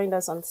has joined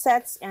us on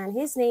set, and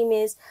his name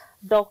is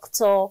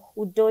Dr.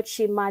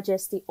 Udochi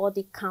Majesty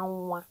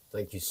Odikanwa.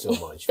 Thank you so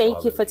much.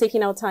 Thank you for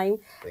taking our time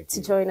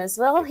to join us.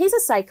 Well, he's a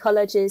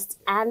psychologist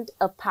and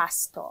a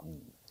pastor.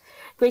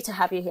 Great to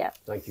have you here.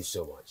 Thank you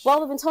so much. Well,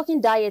 we've been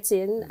talking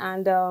dieting,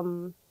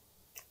 and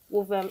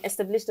we've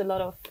established a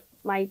lot of,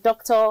 my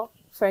doctor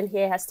friend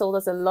here has told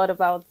us a lot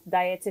about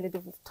dieting.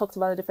 We've talked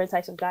about the different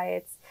types of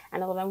diets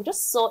and all of that. We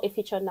just saw a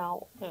feature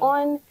now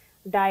on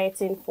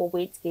dieting for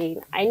weight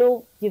gain. I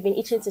know you've been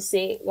itching to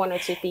say one or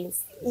two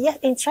things. Yeah,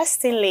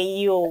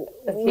 interestingly,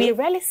 we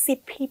rarely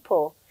see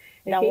people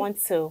that want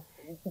to.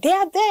 They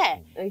are there,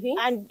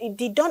 and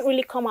they don't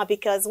really come out,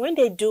 because when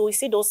they do, we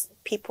see those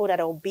people that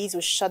are obese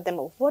will shut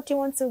them up. What do you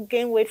want to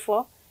gain weight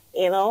for?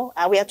 We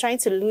are trying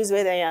to lose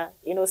weight.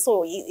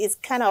 So it's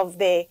kind of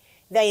they're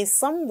in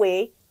some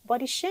way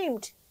body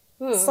shamed.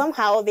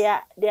 Somehow they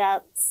are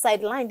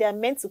sidelined. They are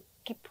meant to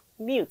keep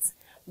mute,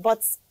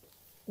 but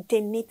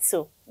they need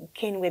to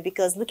gain weight,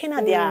 because looking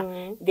at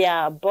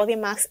their body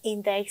mass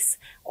index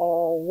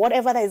or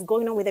whatever that is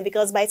going on with them,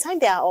 because by the time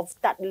they are of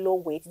that low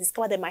weight,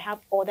 discover they might have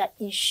other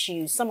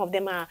issues. Some of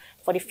them are,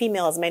 for the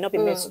females, might not be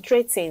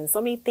menstruating.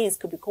 So many things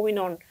could be going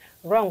on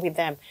wrong with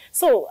them.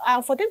 So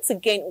for them to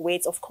gain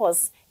weight, of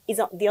course, is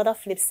on the other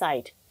flip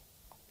side,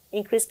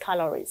 increase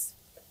calories.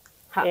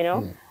 I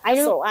know.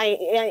 So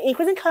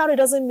increasing calorie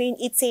doesn't mean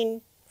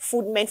eating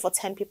food meant for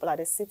 10 people at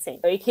a sitting.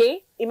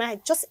 Okay. You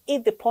might just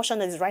eat the portion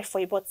that is right for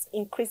you, but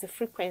increase the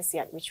frequency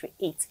at which we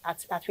eat,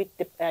 at which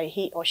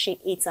he or she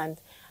eats, and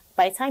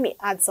by the time it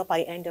adds up at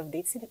the end of the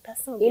day, see the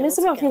person.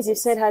 Some of the things you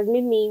said has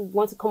made me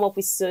want to come up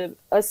with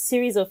a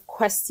series of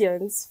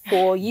questions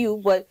for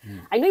you. But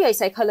I know you're a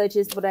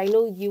psychologist, but I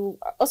know you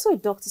are also a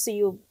doctor, so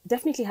you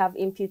definitely have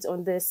input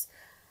on this.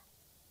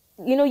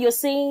 You're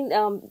saying,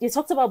 you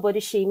talked about body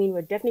shaming.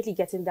 We're definitely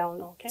getting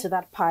down to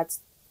that part,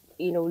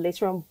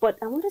 later on. But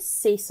I want to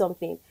say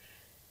something.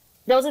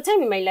 There was a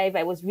time in my life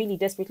I was really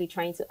desperately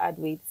trying to add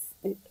weight.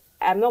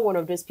 I'm not one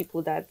of those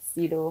people that,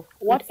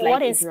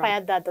 What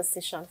inspired that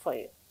decision for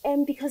you?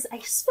 Because I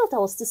just felt I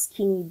was too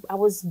skinny. I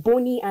was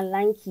bony and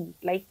lanky.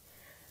 Like,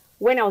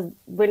 when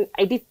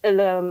I did a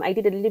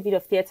little bit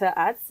of theater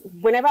arts,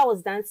 whenever I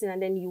was dancing and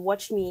then you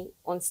watch me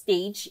on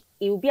stage,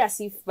 it would be as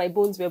if my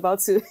bones were about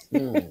to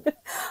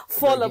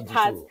fall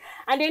apart.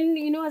 And then,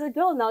 as a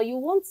girl now, you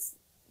want,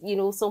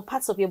 some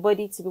parts of your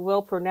body to be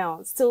well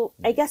pronounced. So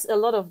I guess a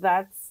lot of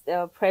that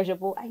pressure,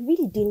 but I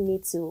really didn't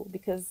need to,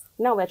 because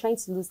now we're trying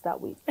to lose that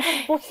weight.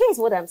 But here's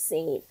what I'm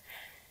saying.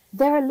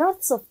 There are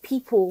lots of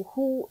people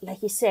who,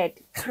 like you said,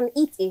 can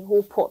eat a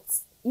whole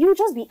pot. You'll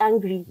just be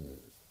angry.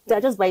 They're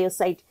just by your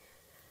side.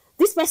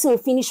 This person will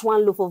finish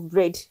one loaf of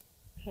bread,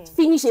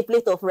 finish a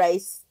plate of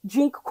rice,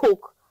 drink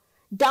Coke,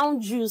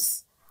 down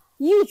juice.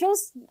 You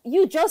just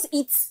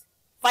eat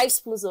 5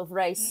 spoons of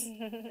rice.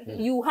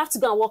 You have to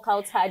go and work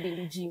out hard in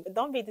the gym.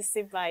 Don't be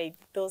deceived by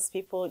those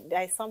people.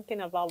 There is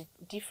something about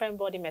different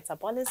body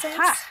metabolisms.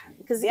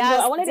 Because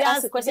I wanted to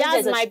ask the question.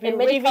 Theirs might be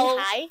medical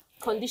high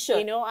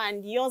condition,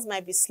 and yours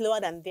might be slower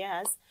than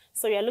theirs.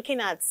 So you're looking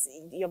at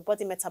your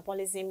body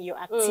metabolism, your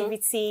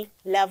activity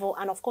level,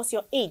 and of course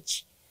your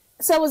age.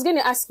 So I was going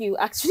to ask you,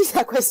 actually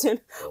that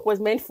question was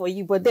meant for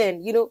you, but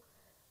then,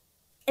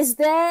 is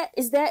there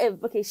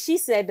she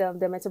said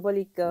the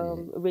metabolic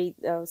rate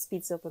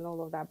speeds up and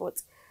all of that,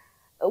 but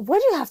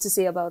what do you have to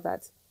say about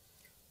that?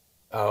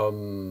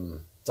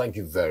 Thank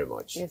you very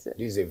much. Yes, sir.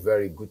 This is a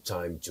very good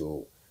time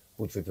to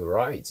put people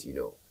right,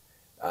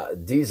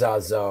 This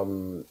has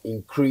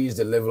increased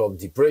the level of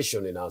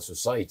depression in our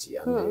society,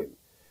 and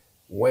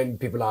when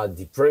people are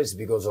depressed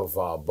because of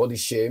body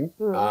shame,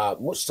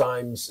 most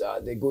times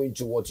they go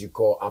into what you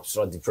call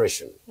abstract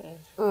depression.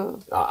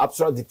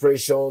 Abstract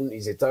depression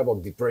is a type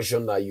of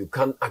depression that you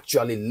can't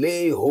actually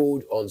lay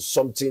hold on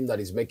something that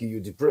is making you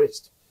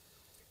depressed.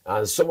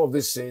 And some of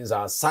these things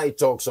are side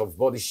talks of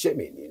body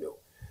shaming,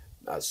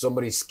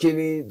 somebody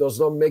skinny does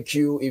not make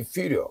you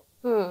inferior.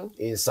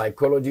 In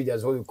psychology,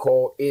 there's what we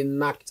call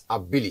innate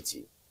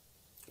ability.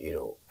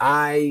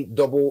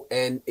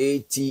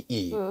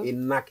 I-double-N-A-T-E,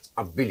 innate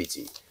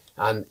ability.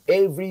 And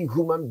every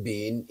human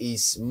being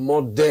is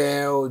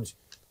modeled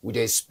with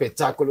a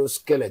spectacular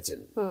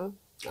skeleton.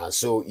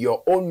 So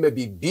your own may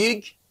be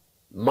big,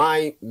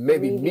 mine may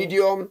be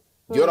medium,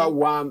 the other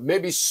one may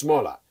be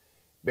smaller.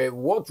 But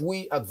what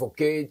we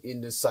advocate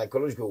in the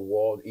psychological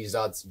world is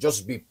that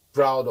just be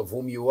proud of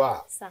whom you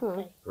are.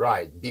 Exactly.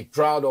 Right. Be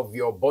proud of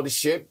your body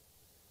shape.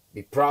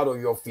 be proud of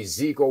your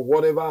physique or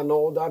whatever and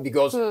all that,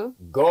 because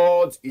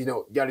God, you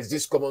know, there is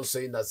this common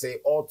saying that say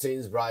all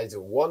things bright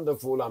and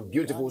wonderful and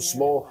beautiful,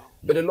 small,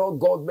 but the Lord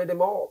God made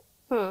them all.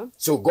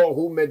 So God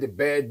who made the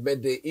bird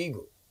made the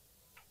eagle.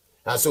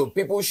 And so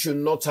people should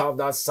not have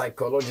that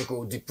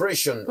psychological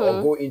depression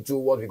or go into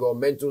what we call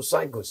mental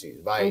psychosis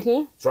by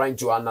trying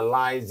to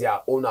analyze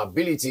their own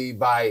ability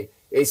by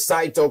a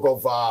side talk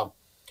of,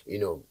 you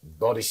know,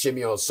 body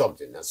shaming or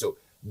something. And so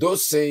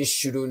those things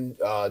shouldn't,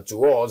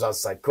 to us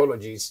as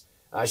psychologists,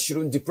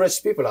 shouldn't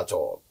depress people at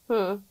all.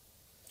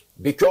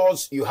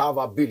 Because you have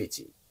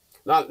ability.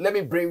 Now, let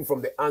me bring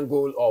from the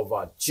angle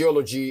of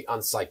theology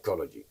and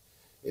psychology.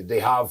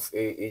 They have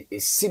a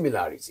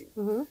similarity.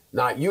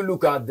 Now, you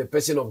look at the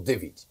person of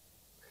David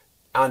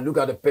and look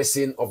at the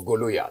person of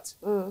Goliath.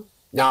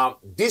 Now,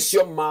 this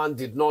young man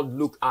did not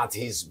look at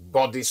his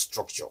body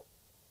structure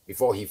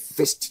before he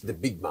faced the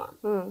big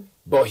man,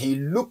 but he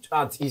looked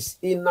at his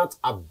innate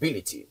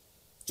ability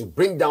to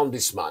bring down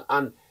this man.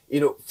 And, you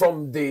know,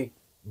 from the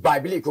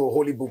biblical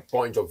holy book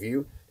point of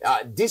view,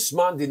 this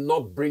man did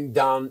not bring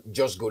down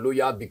just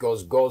Goliath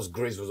because God's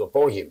grace was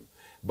upon him.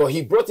 But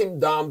he brought him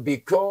down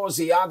because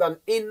he had an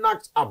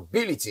innate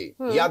ability.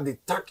 He had the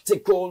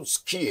tactical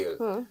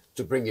skill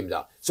to bring him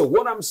down. So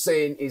what I'm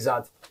saying is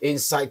that in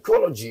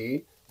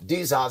psychology,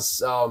 this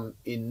has,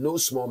 in no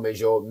small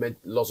measure, made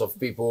lots of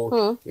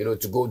people, you know,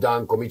 to go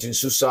down committing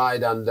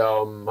suicide and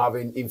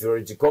having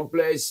inferiority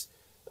complex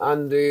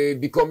and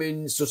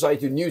becoming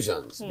society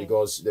nuisance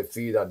because they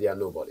feel that they are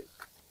nobody.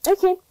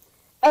 Okay.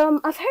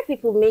 I've heard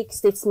people make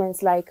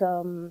statements like,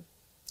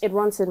 it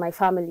runs in my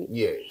family.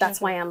 Yeah. That's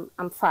why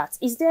I'm fat.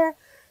 Is there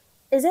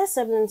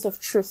semblance of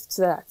truth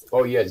to that?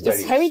 Oh yes, there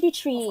is. It's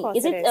hereditary.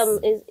 Is it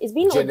is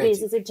being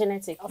obese? Is it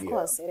genetic? Of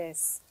course it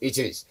is. It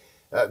is.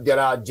 There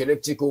are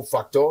genetical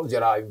factors,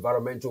 there are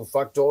environmental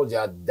factors,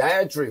 there are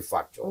dietary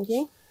factors.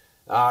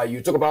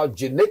 You talk about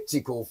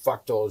genetical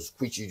factors,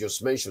 which you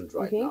just mentioned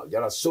right now.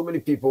 There are so many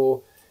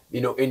people,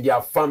 you know, in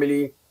their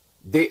family,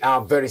 they are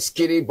very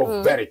skinny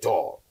but very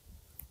tall.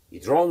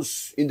 It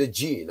runs in the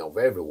gene of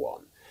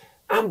everyone.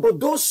 But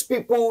those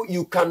people,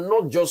 you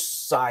cannot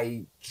just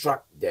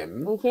sidetrack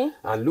them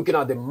and looking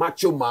at the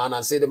macho man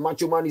and say the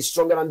macho man is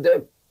stronger than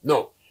them.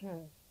 No.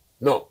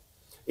 No.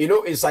 You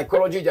know, in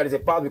psychology, there is a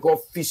part we call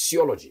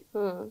physiology.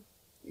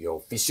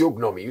 Your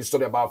physiognomy. You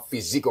study about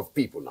physique of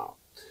people now.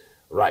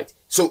 Right.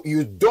 So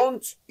you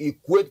don't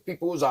equate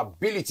people's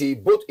ability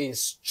both in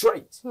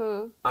strength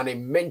and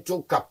in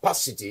mental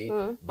capacity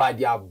by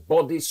their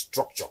body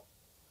structure.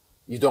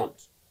 You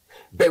don't.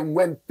 But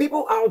when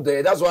people out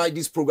there, that's why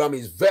this program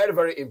is very,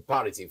 very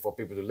imperative for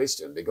people to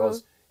listen,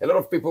 because a lot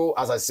of people,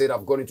 as I said,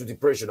 have gone into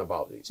depression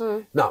about this.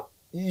 Now,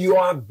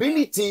 your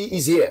ability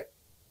is here.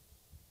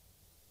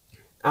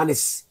 And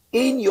it's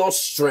in your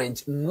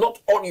strength, not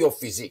on your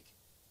physique.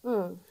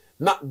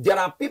 Now, there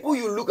are people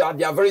you look at,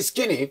 they are very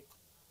skinny,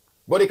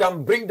 but they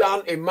can bring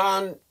down a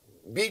man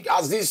big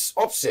as this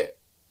upset.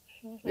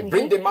 They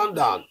bring the man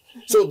down.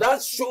 So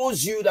that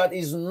shows you that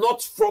it's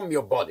not from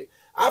your body.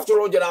 After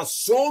all, there are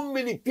so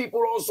many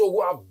people also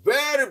who are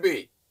very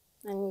big.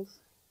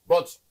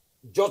 But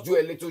just do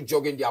a little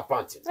jogging, they are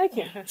panting.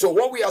 So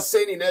what we are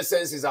saying in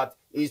essence is that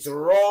it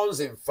runs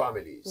in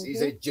families.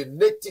 It's a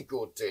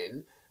genetical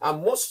thing.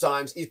 And most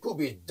times it could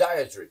be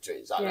dietary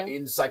things.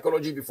 In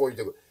psychology, before you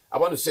go, I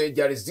want to say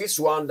there is this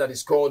one that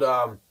is called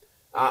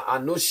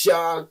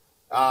anorexia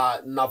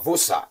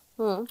nervosa.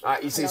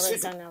 It's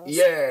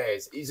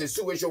a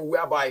situation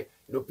whereby,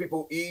 you know,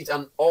 people eat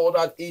and all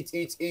that,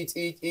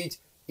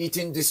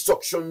 eating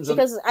destructions.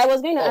 Because I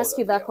was going to ask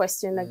you that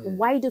question, like,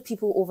 why do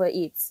people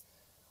overeat?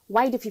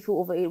 Why do people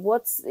overeat?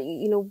 What's,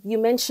 you know, you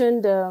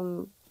mentioned,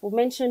 what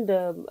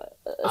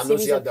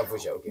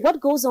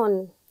goes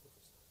on,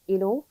 you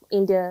know,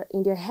 in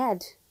their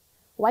head?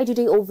 Why do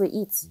they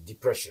overeat?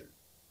 Depression.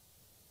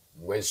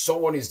 When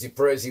someone is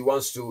depressed, he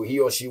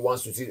or she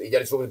wants to see,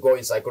 there is what we call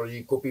in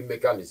psychology coping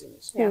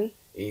mechanisms.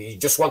 You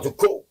just want to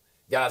cope.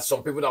 There are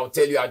some people that will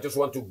tell you, I just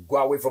want to go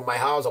away from my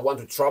house, I want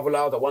to travel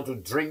out, I want to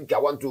drink, I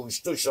want to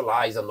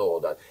socialize and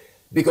all that.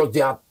 Because they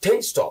are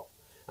tensed up.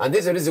 And this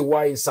is the reason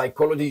why in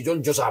psychology, you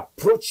don't just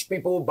approach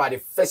people by the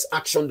first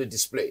action they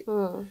display.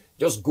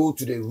 Just go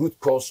to the root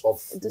cause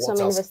of what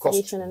has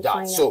caused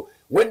that. So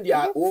when they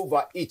are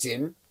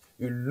overeating,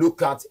 you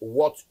look at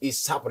what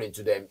is happening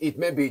to them. It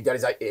may be there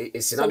is a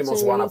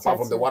synonymous one apart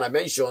from the one I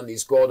mentioned.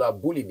 Is called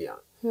bulimia.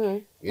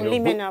 You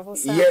know,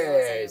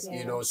 yes,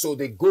 you know, so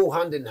they go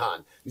hand in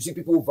hand. You see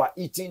people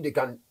overeating, they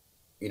can,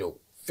 you know,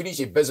 finish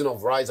a basin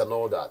of rice and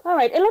all that. All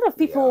right, a lot of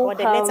people but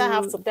they later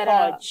have to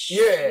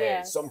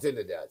purge. Something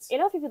like that. A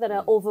lot of people that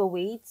are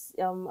overweight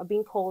are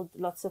being called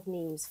lots of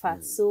names,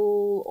 fat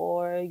soul,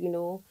 or, you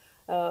know,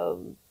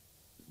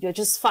 you're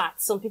just fat.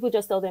 Some people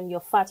just tell them you're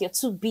fat, you're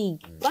too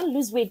big. Don't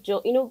lose weight,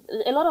 Joe. You know,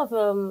 a lot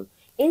of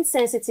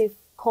insensitive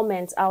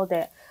comments out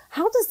there.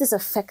 How does this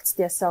affect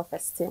their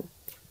self-esteem?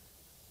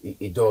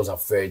 It does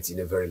affect in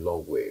a very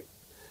long way.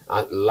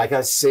 And like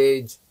I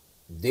said,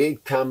 they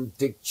can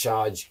take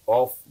charge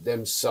of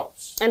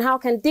themselves. And how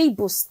can they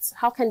boost?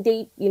 How can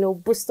they,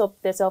 boost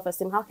up their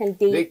self-esteem? How can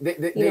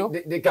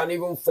They can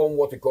even form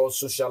what we call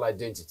social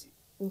identity.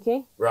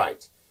 Okay.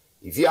 Right.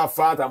 If you are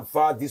fat, I'm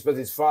fat, this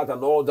person is fat,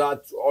 and all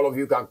that, all of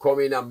you can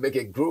come in and make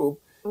a group.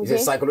 Okay.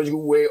 It's a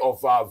psychological way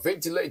of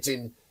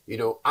ventilating,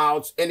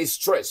 out any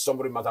stress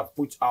somebody might have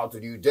put out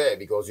to you there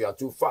because you are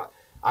too fat.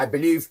 I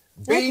believe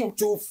being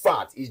too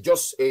fat is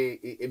just a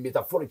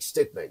metaphoric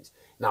statement.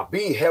 Now,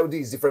 being healthy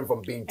is different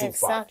from being too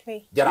fat.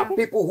 There are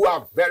people who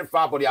are very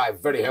fat, but they are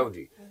very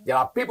healthy. There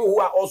are people who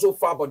are also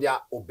fat, but they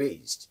are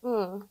obese.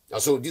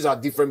 So these are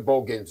different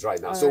ball games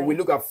right now. All right. We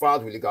look at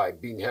fat, we look at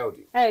being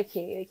healthy.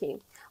 Okay.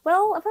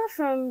 Well, apart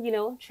from,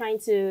 trying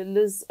to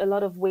lose a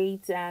lot of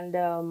weight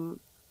and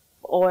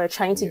or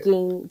trying to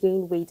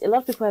gain weight, a lot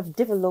of people have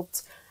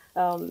developed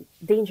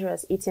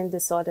dangerous eating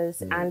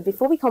disorders. And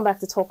before we come back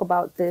to talk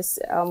about this,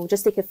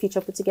 just take a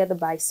feature put together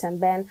by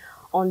Semben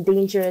on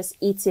dangerous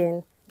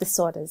eating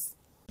disorders.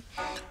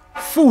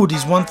 Food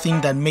is one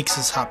thing that makes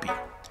us happy.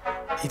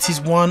 It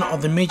is one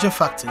of the major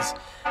factors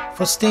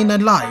for staying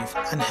alive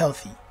and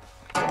healthy.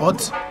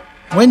 But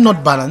when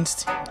not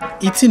balanced,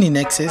 eating in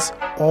excess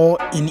or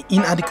in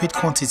inadequate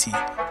quantity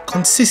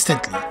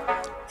consistently,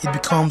 it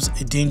becomes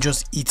a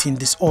dangerous eating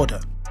disorder.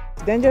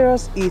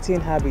 Dangerous eating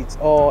habits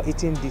or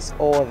eating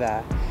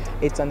disorder,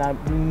 it's an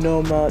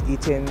abnormal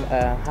eating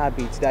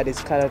habit that is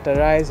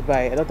characterized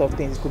by a lot of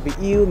things. It could be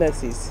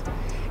illnesses,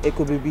 it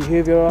could be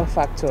behavioral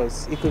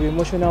factors, it could be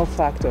emotional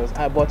factors,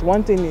 but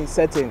one thing is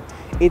certain,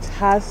 it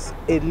has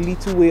a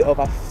little way of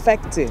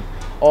affecting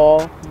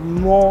or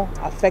more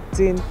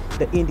affecting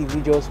the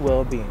individual's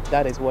well-being.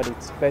 That is what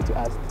it's referred to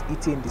as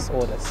eating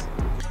disorders.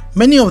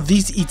 Many of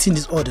these eating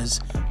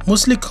disorders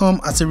mostly come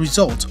as a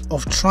result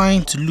of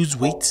trying to lose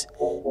weight,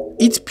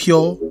 eat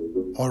pure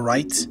or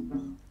right,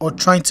 or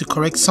trying to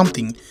correct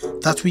something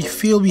that we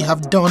feel we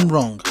have done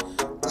wrong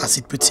as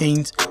it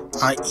pertains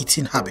our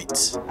eating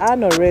habits.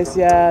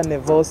 Anorexia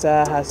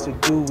nervosa has to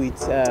do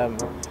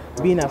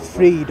with being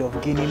afraid of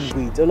gaining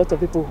weight. A lot of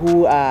people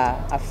who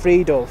are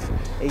afraid of,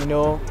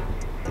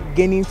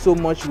 gaining so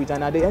much weight,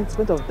 and at the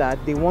expense of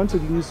that, they want to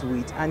lose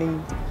weight, and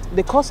in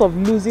the course of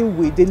losing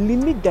weight, they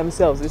limit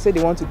themselves. They say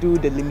they want to do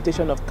the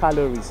limitation of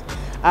calories,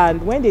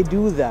 and when they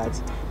do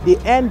that, they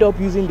end up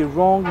using the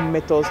wrong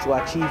methods to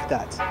achieve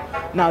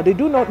that. Now, they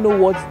do not know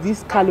what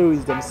these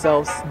calories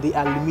themselves they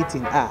are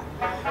limiting are.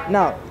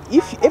 Now,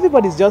 if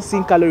everybody's just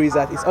seeing calories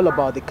as it's all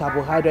about the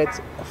carbohydrate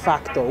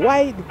factor,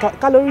 why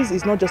calories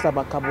is not just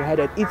about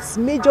carbohydrate, it's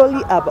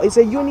majorly about, it's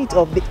a unit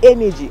of the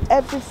energy.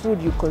 Every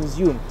food you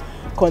consume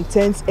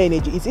contains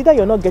energy. It's either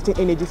you're not getting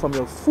energy from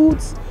your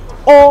foods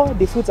or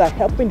the foods are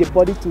helping the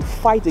body to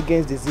fight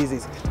against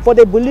diseases. For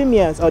the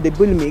bulimians or the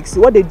bulimics,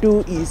 what they do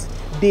is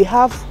they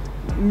have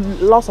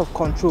loss of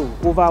control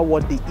over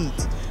what they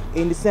eat,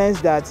 in the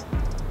sense that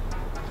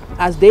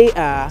as they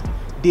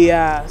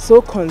are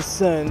so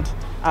concerned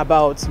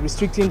about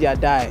restricting their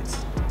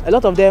diets. A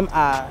lot of them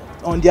are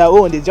on their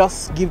own, they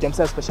just give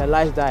themselves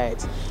specialized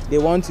diets. They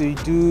want to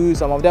do,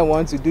 some of them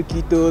want to do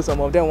keto,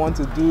 some of them want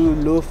to do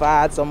low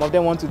fat, some of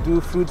them want to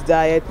do fruit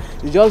diet.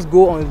 They just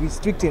go on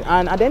restricting,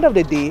 and at the end of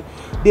the day,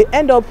 they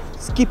end up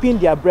skipping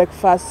their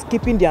breakfast,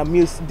 skipping their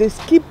meals. They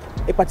skip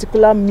a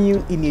particular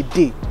meal in a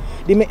day.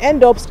 They may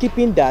end up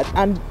skipping that,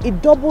 and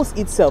it doubles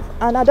itself.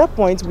 And at that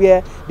point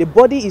where the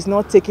body is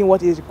not taking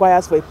what it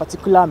requires for a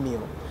particular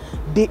meal,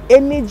 the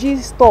energy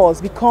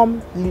stores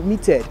become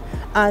limited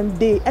and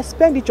the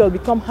expenditure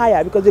become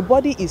higher because the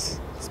body is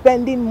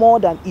spending more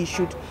than it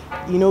should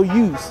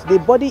use.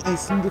 The body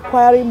is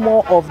requiring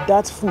more of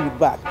that food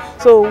back.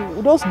 So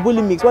those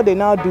bulimics, what they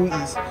now do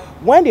is,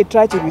 when they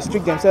try to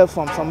restrict themselves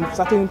from some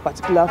certain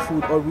particular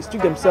food or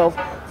restrict themselves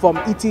from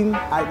eating in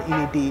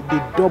a day,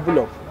 they double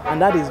up,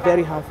 and that is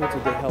very harmful to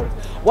their health.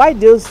 Why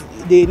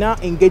they now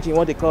engage in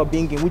what they call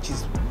binging, which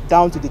is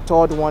down to the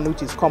third one,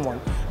 which is common.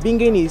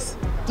 Binging is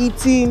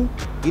eating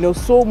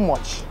so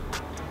much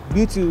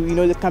due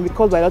to it can be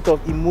caused by a lot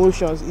of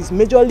emotions. It's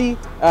majorly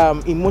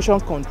emotion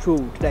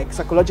controlled, like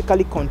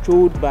psychologically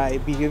controlled by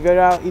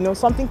behavioral.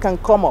 Something can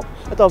come up,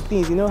 a lot of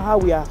things. How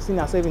we are seeing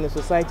ourselves in a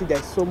society,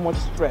 there's so much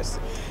stress,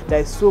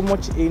 there's so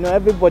much,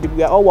 everybody,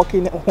 we are all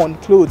working on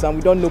clothes and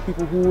we don't know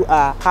people who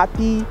are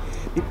happy,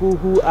 people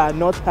who are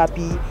not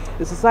happy.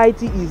 The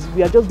society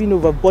we are just being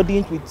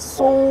overburdened with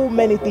so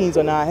many things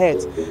on our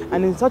heads,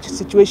 and in such a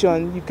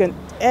situation you can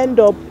end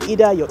up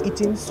either you're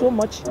eating so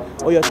much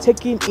or you're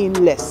taking in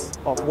less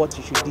of what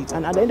you should eat,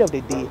 and at the end of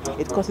the day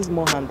it causes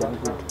more harm than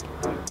good.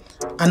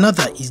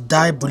 Another is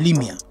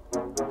diabulimia,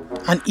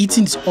 an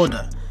eating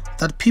disorder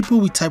that people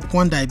with type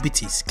 1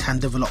 diabetes can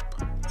develop.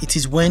 It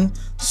is when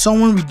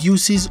someone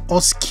reduces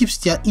or skips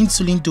their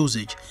insulin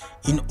dosage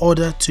in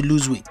order to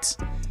lose weight.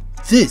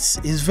 This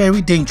is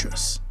very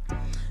dangerous.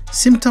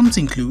 Symptoms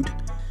include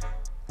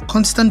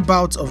constant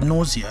bouts of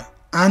nausea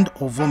and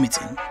or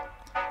vomiting,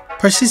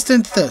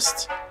 persistent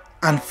thirst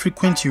and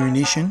frequent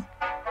urination,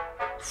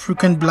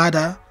 frequent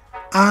bladder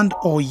and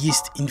or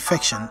yeast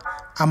infection,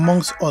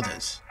 amongst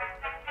others.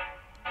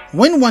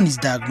 When one is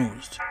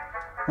diagnosed,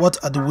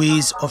 What are the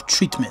ways of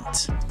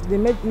treatment?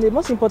 The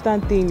most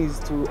important thing is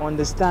to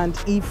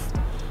understand if,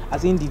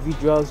 as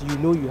individuals, you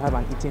know you have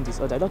an eating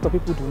disorder. A lot of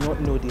people do not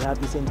know they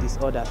have eating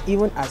disorder,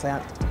 even as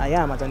I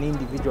am as an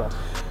individual.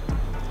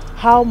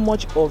 How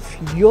much of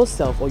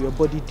yourself or your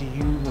body do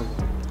you know?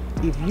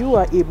 If you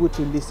are able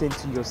to listen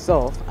to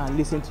yourself and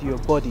listen to your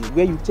body,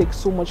 where you take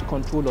so much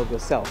control of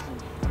yourself,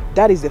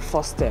 that is the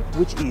first step,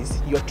 which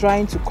is you're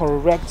trying to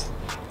correct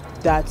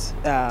that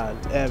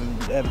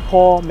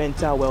poor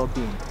mental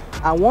well-being.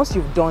 And once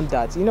you've done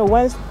that, you know,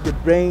 once the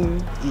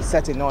brain is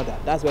set in order,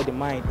 that's where the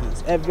mind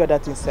is. Every other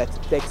thing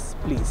takes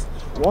place.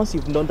 Once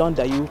you've done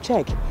that, you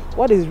check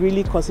what is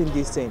really causing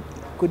this thing.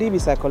 Could it be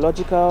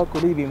psychological?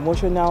 Could it be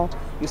emotional?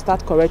 You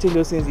start correcting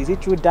those things. Is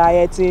it through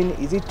dieting?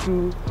 Is it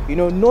through,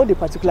 know the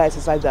particular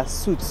exercise that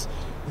suits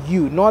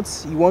you? Not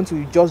you want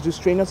to just do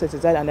strenuous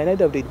exercise, and at the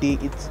end of the day,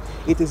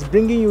 it is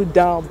bringing you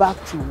down back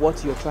to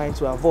what you're trying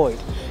to avoid.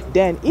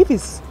 Then if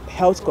it's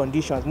health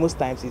conditions, most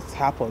times it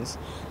happens,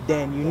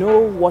 then you know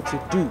what to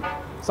do.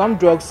 Some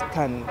drugs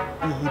can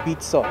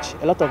inhibit such.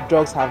 A lot of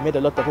drugs have made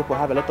a lot of people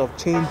have a lot of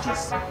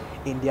changes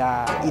in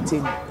their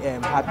eating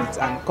habits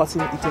and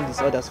causing eating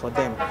disorders for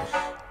them.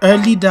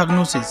 Early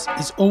diagnosis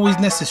is always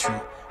necessary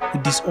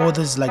with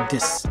disorders like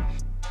this.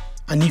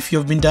 And if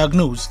you've been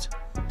diagnosed,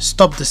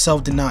 stop the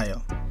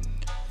self-denial.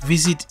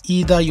 Visit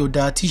either your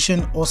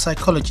dietitian or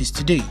psychologist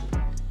today.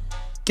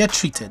 Get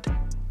treated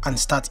and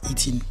start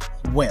eating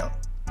well.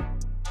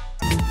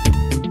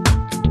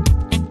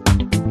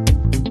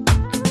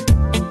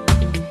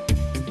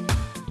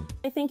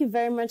 Thank you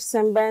very much,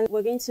 Semben.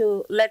 We're going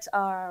to let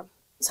our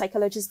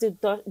psychologist do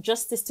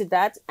justice to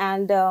that.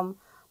 And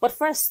but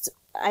first,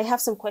 I have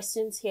some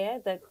questions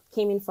here that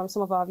came in from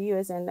some of our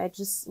viewers, and I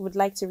just would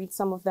like to read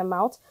some of them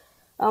out.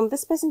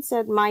 This person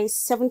said, my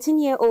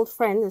 17-year-old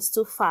friend is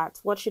too fat.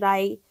 What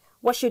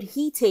should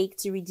he take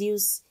to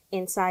reduce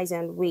in size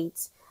and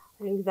weight?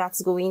 I think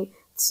that's going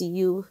to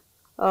you.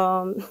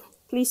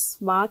 Please,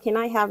 Ma, can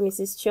I have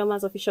Mrs.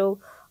 Chioma's official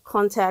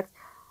contact?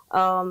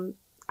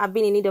 I've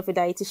been in need of a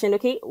dietitian.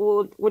 Okay,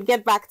 we'll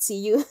get back to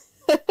you.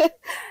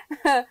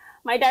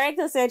 My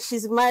director said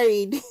she's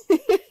married.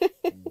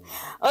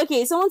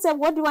 Okay, someone said,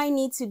 what do I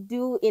need to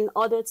do in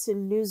order to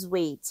lose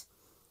weight?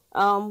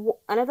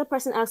 Another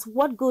person asked,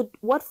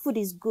 what food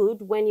is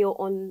good when you're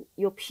on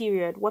your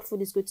period? What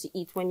food is good to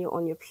eat when you're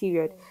on your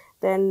period?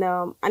 Then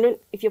I don't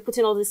if you're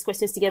putting all these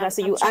questions together,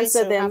 so you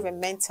answer them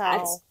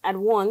at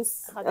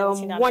once.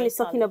 One is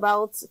talking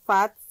about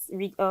fat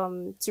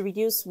to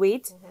reduce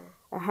weight.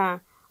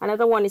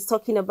 Another one is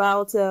talking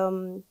about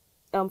food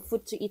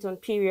to eat on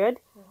period.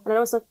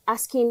 Another one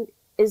asking,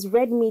 is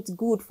red meat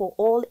good for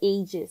all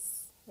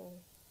ages?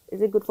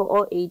 Is it good for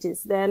all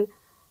ages? Then,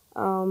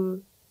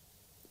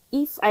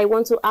 if I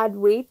want to add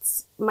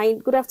weight,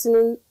 good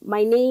afternoon.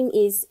 My name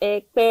is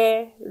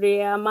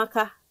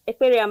Ekpereamaka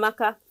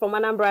from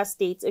Anambra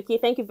State. Okay,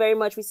 thank you very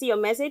much. We see your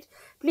message.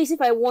 Please,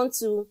 if I want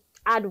to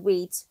add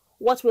weight,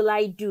 what will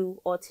I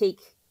do or take?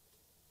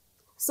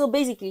 So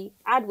basically,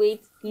 add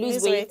weight,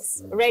 lose weight,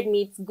 red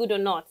meat, good or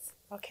not.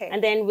 Okay.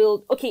 And then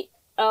will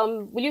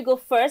you go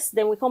first?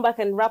 Then we come back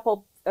and wrap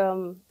up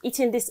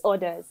eating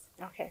disorders.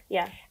 Okay.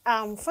 Yeah.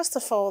 First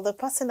of all, the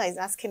person that is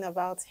asking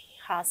about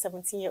her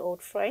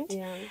 17-year-old friend,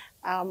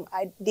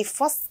 the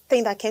first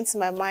thing that came to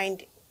my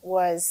mind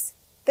was,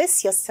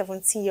 this your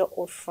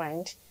 17-year-old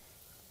friend,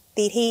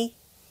 is he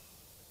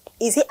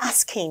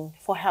asking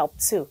for help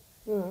too?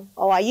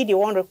 Or are you the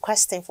one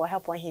requesting for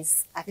help on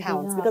his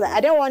account? Because I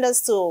don't want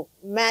us to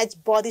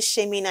match body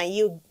shaming and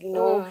you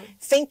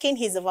thinking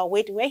he's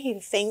overweight when he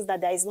thinks that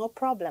there is no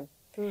problem.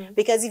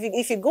 Because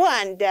if you go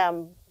and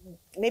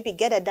maybe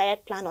get a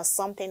diet plan or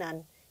something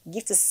and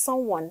give to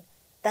someone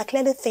that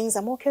clearly thinks,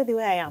 I'm okay the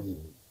way I am.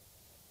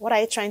 What are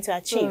you trying to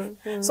achieve?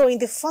 So in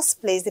the first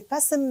place, the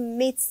person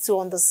needs to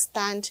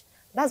understand.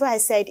 That's why I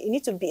said you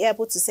need to be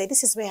able to say,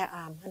 this is where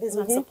I am and this is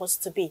where I'm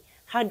supposed to be.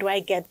 How do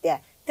I get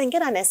there? Then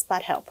get an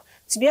expert help.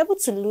 To be able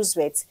to lose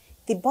weight,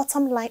 the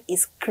bottom line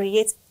is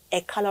create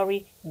a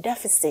calorie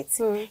deficit.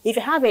 If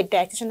you have a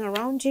dietitian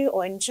around you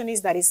or a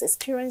nutritionist that is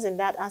experienced in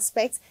that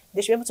aspect,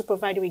 they should be able to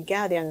provide you with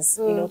guidance,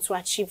 to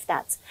achieve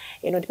that.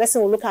 The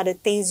person will look at the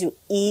things you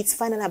eat,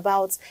 find out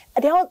about.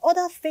 There are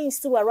other things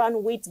too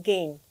around weight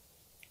gain.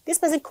 This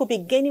person could be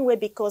gaining weight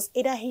because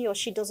either he or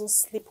she doesn't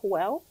sleep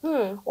well,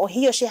 or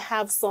he or she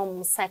have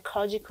some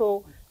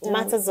psychological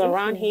matters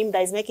around him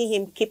that is making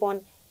him keep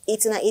on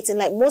eating and eating.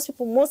 Like most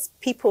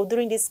people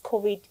during this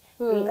COVID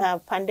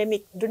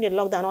pandemic, during the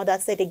lockdown, all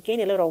that, said they gain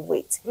a lot of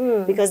weight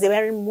because they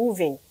weren't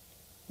moving,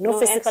 no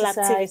physical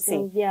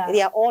activity.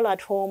 They are all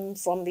at home,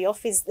 from the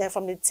office,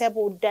 from the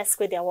table, desk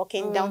where they are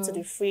walking down to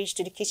the fridge,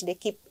 to the kitchen. They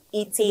keep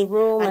eating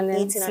and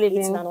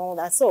eating and all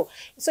that. So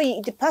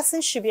the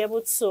person should be able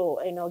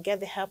to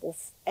get the help of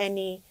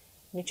any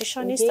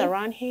nutritionist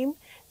around him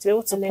to be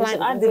able to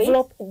plan,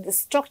 develop,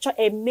 structure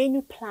a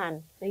menu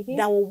plan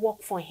that will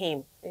work for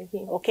him.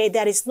 Okay,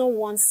 there is no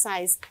one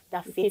size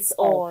that fits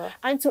all.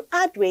 And to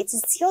add weight,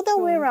 it's the other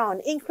way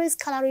around. Increase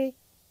calorie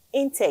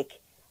intake,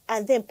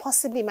 and then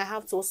possibly might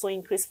have to also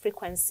increase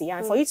frequency.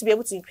 And for you to be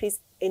able to increase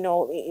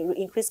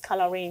increase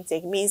calorie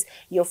intake, means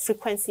your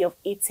frequency of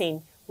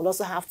eating will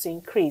also have to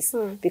increase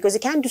because you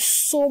can't do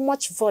so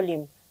much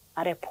volume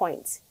at a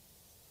point.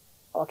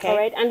 Okay. All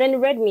right. And then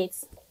red meat.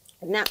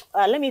 Now,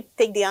 let me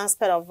take the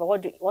aspect of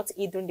what to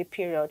eat during the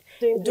period.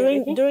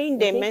 During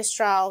the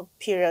menstrual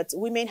period,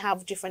 women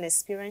have different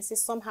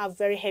experiences. Some have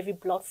very heavy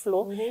blood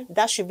flow.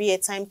 That should be a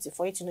time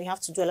for you to know you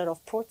have to do a lot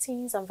of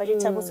proteins and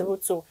vegetables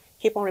to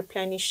keep on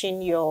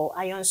replenishing your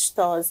iron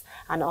stores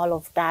and all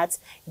of that.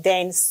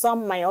 Then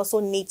some might also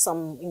need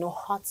some,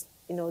 hot,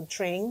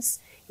 drinks,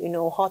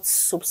 hot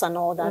soups and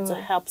all that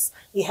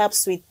it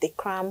helps with the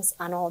cramps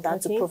and all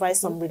that to provide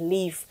some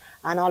relief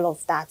and all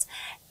of that.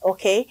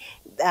 Okay,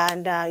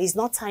 and it's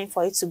not time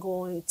for you to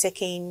go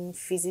taking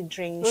fizzy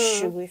drinks,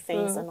 sugary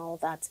things and all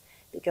that,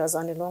 because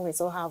on the long run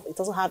it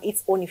also have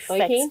its own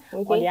effect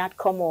on the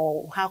outcome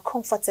or how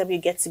comfortable you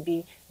get to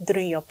be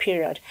during your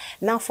period.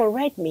 Now for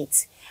red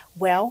meat,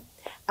 well,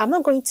 I'm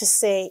not going to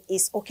say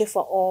it's okay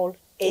for all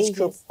age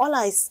groups. All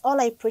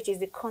I preach is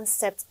the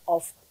concept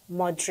of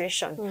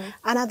moderation.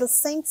 And at the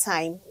same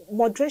time,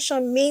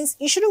 moderation means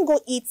you shouldn't go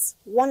eat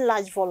one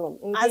large volume.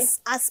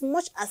 As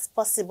much as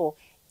possible,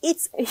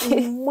 eat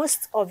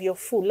most of your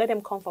food. Let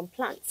them come from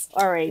plants.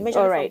 All right.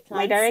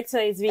 My director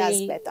is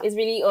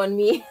really on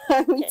me.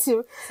 Me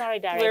too. Sorry,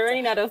 director. We're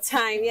running out of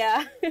time.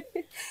 Yeah.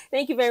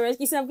 Thank you very much.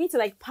 You see, I'm going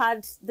to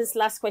pad this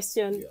last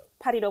question,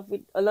 pad it up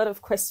with a lot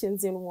of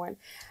questions in one.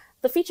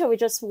 The feature we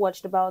just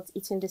watched about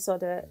eating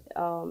disorder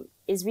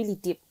is really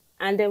deep.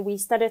 And then we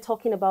started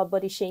talking about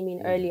body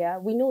shaming earlier.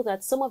 We know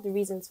that some of the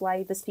reasons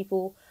why these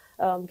people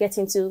get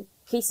into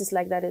cases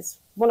like that is,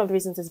 one of the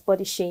reasons is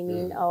body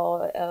shaming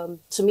or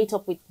to meet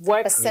up with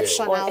work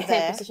perception or out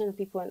there. perception of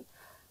people. And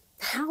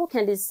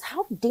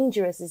how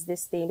dangerous is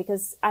this thing?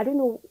 Because I don't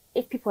know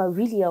if people are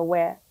really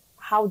aware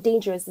how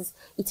dangerous these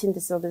eating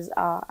disorders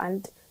are,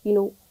 and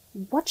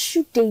what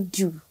should they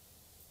do?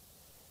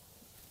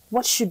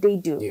 What should they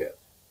do?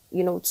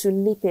 To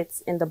nip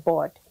it in the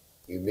bud?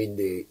 You mean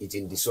the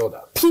eating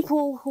disorder?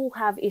 People who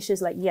have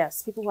issues like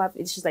this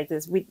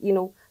with,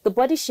 the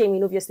body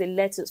shaming obviously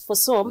led to, for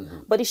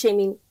some, body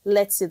shaming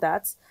led to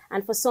that.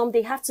 And for some,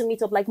 they have to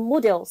meet up like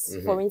models,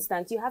 for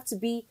instance. You have to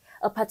be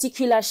a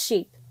particular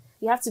shape.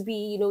 You have to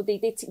be,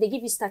 they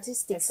give you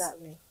statistics.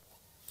 Exactly.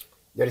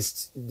 There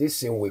is this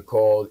thing we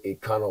call a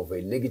kind of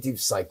a negative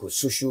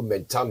psychosocial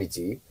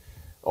mentality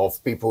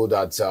of people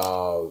that...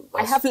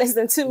 I have less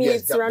than 2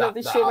 minutes to round up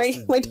the show,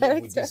 my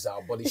director. With this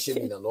body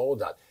shaming and all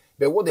that.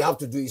 But what they have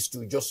to do is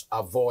to just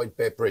avoid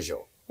peer pressure.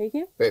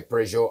 Peer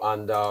pressure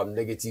and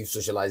negative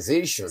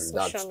socialization.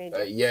 Social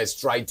media.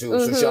 Try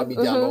to social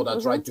media and all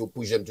that, try to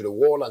push them to the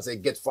wall and say,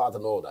 get fat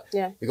and all that.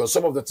 Yeah. Because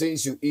some of the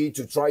things you eat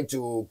to try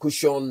to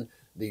cushion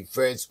the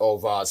effects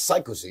of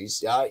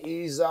psychosis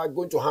is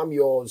going to harm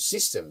your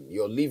system.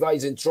 Your liver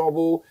is in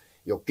trouble,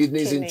 your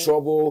kidneys in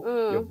trouble,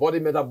 your body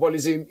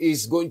metabolism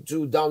is going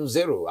to down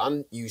zero,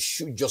 and you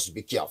should just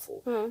be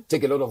careful.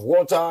 Take a lot of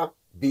water,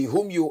 be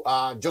whom you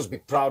are, just be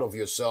proud of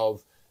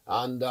yourself,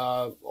 and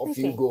off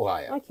you go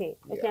higher. Okay.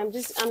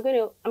 I'm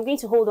going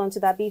to hold on to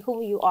that. Be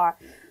who you are.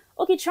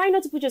 Okay, try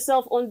not to put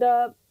yourself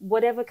under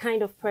whatever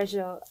kind of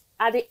pressure.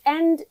 At the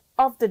end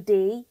of the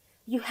day,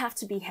 you have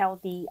to be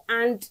healthy,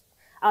 and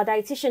our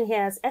dietitian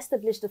here has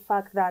established the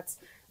fact that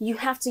you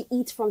have to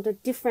eat from the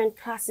different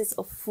classes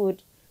of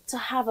food to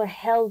have a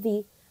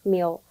healthy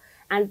meal.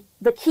 And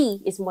the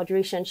key is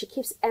moderation. She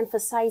keeps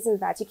emphasizing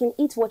that. You can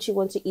eat what you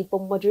want to eat,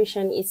 but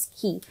moderation is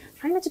key.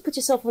 Try not to put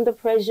yourself under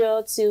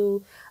pressure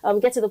to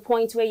get to the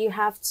point where you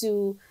have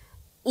to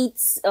eat,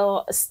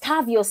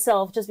 starve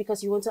yourself just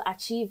because you want to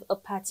achieve a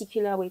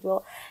particular weight.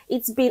 Well,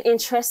 it's been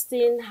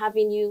interesting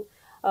having you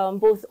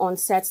both on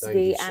set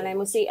today. And I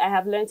must say, I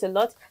have learned a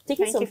lot.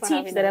 Taking some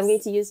tips that I'm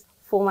going to use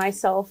for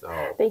myself.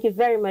 Thank you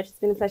very much. It's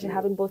been a pleasure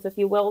having both of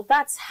you. Well,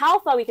 that's how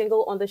far we can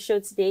go on the show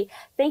today.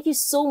 Thank you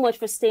so much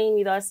for staying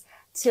with us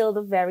till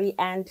the very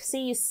end.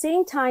 See you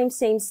same time,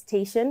 same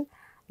station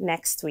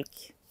next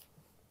week.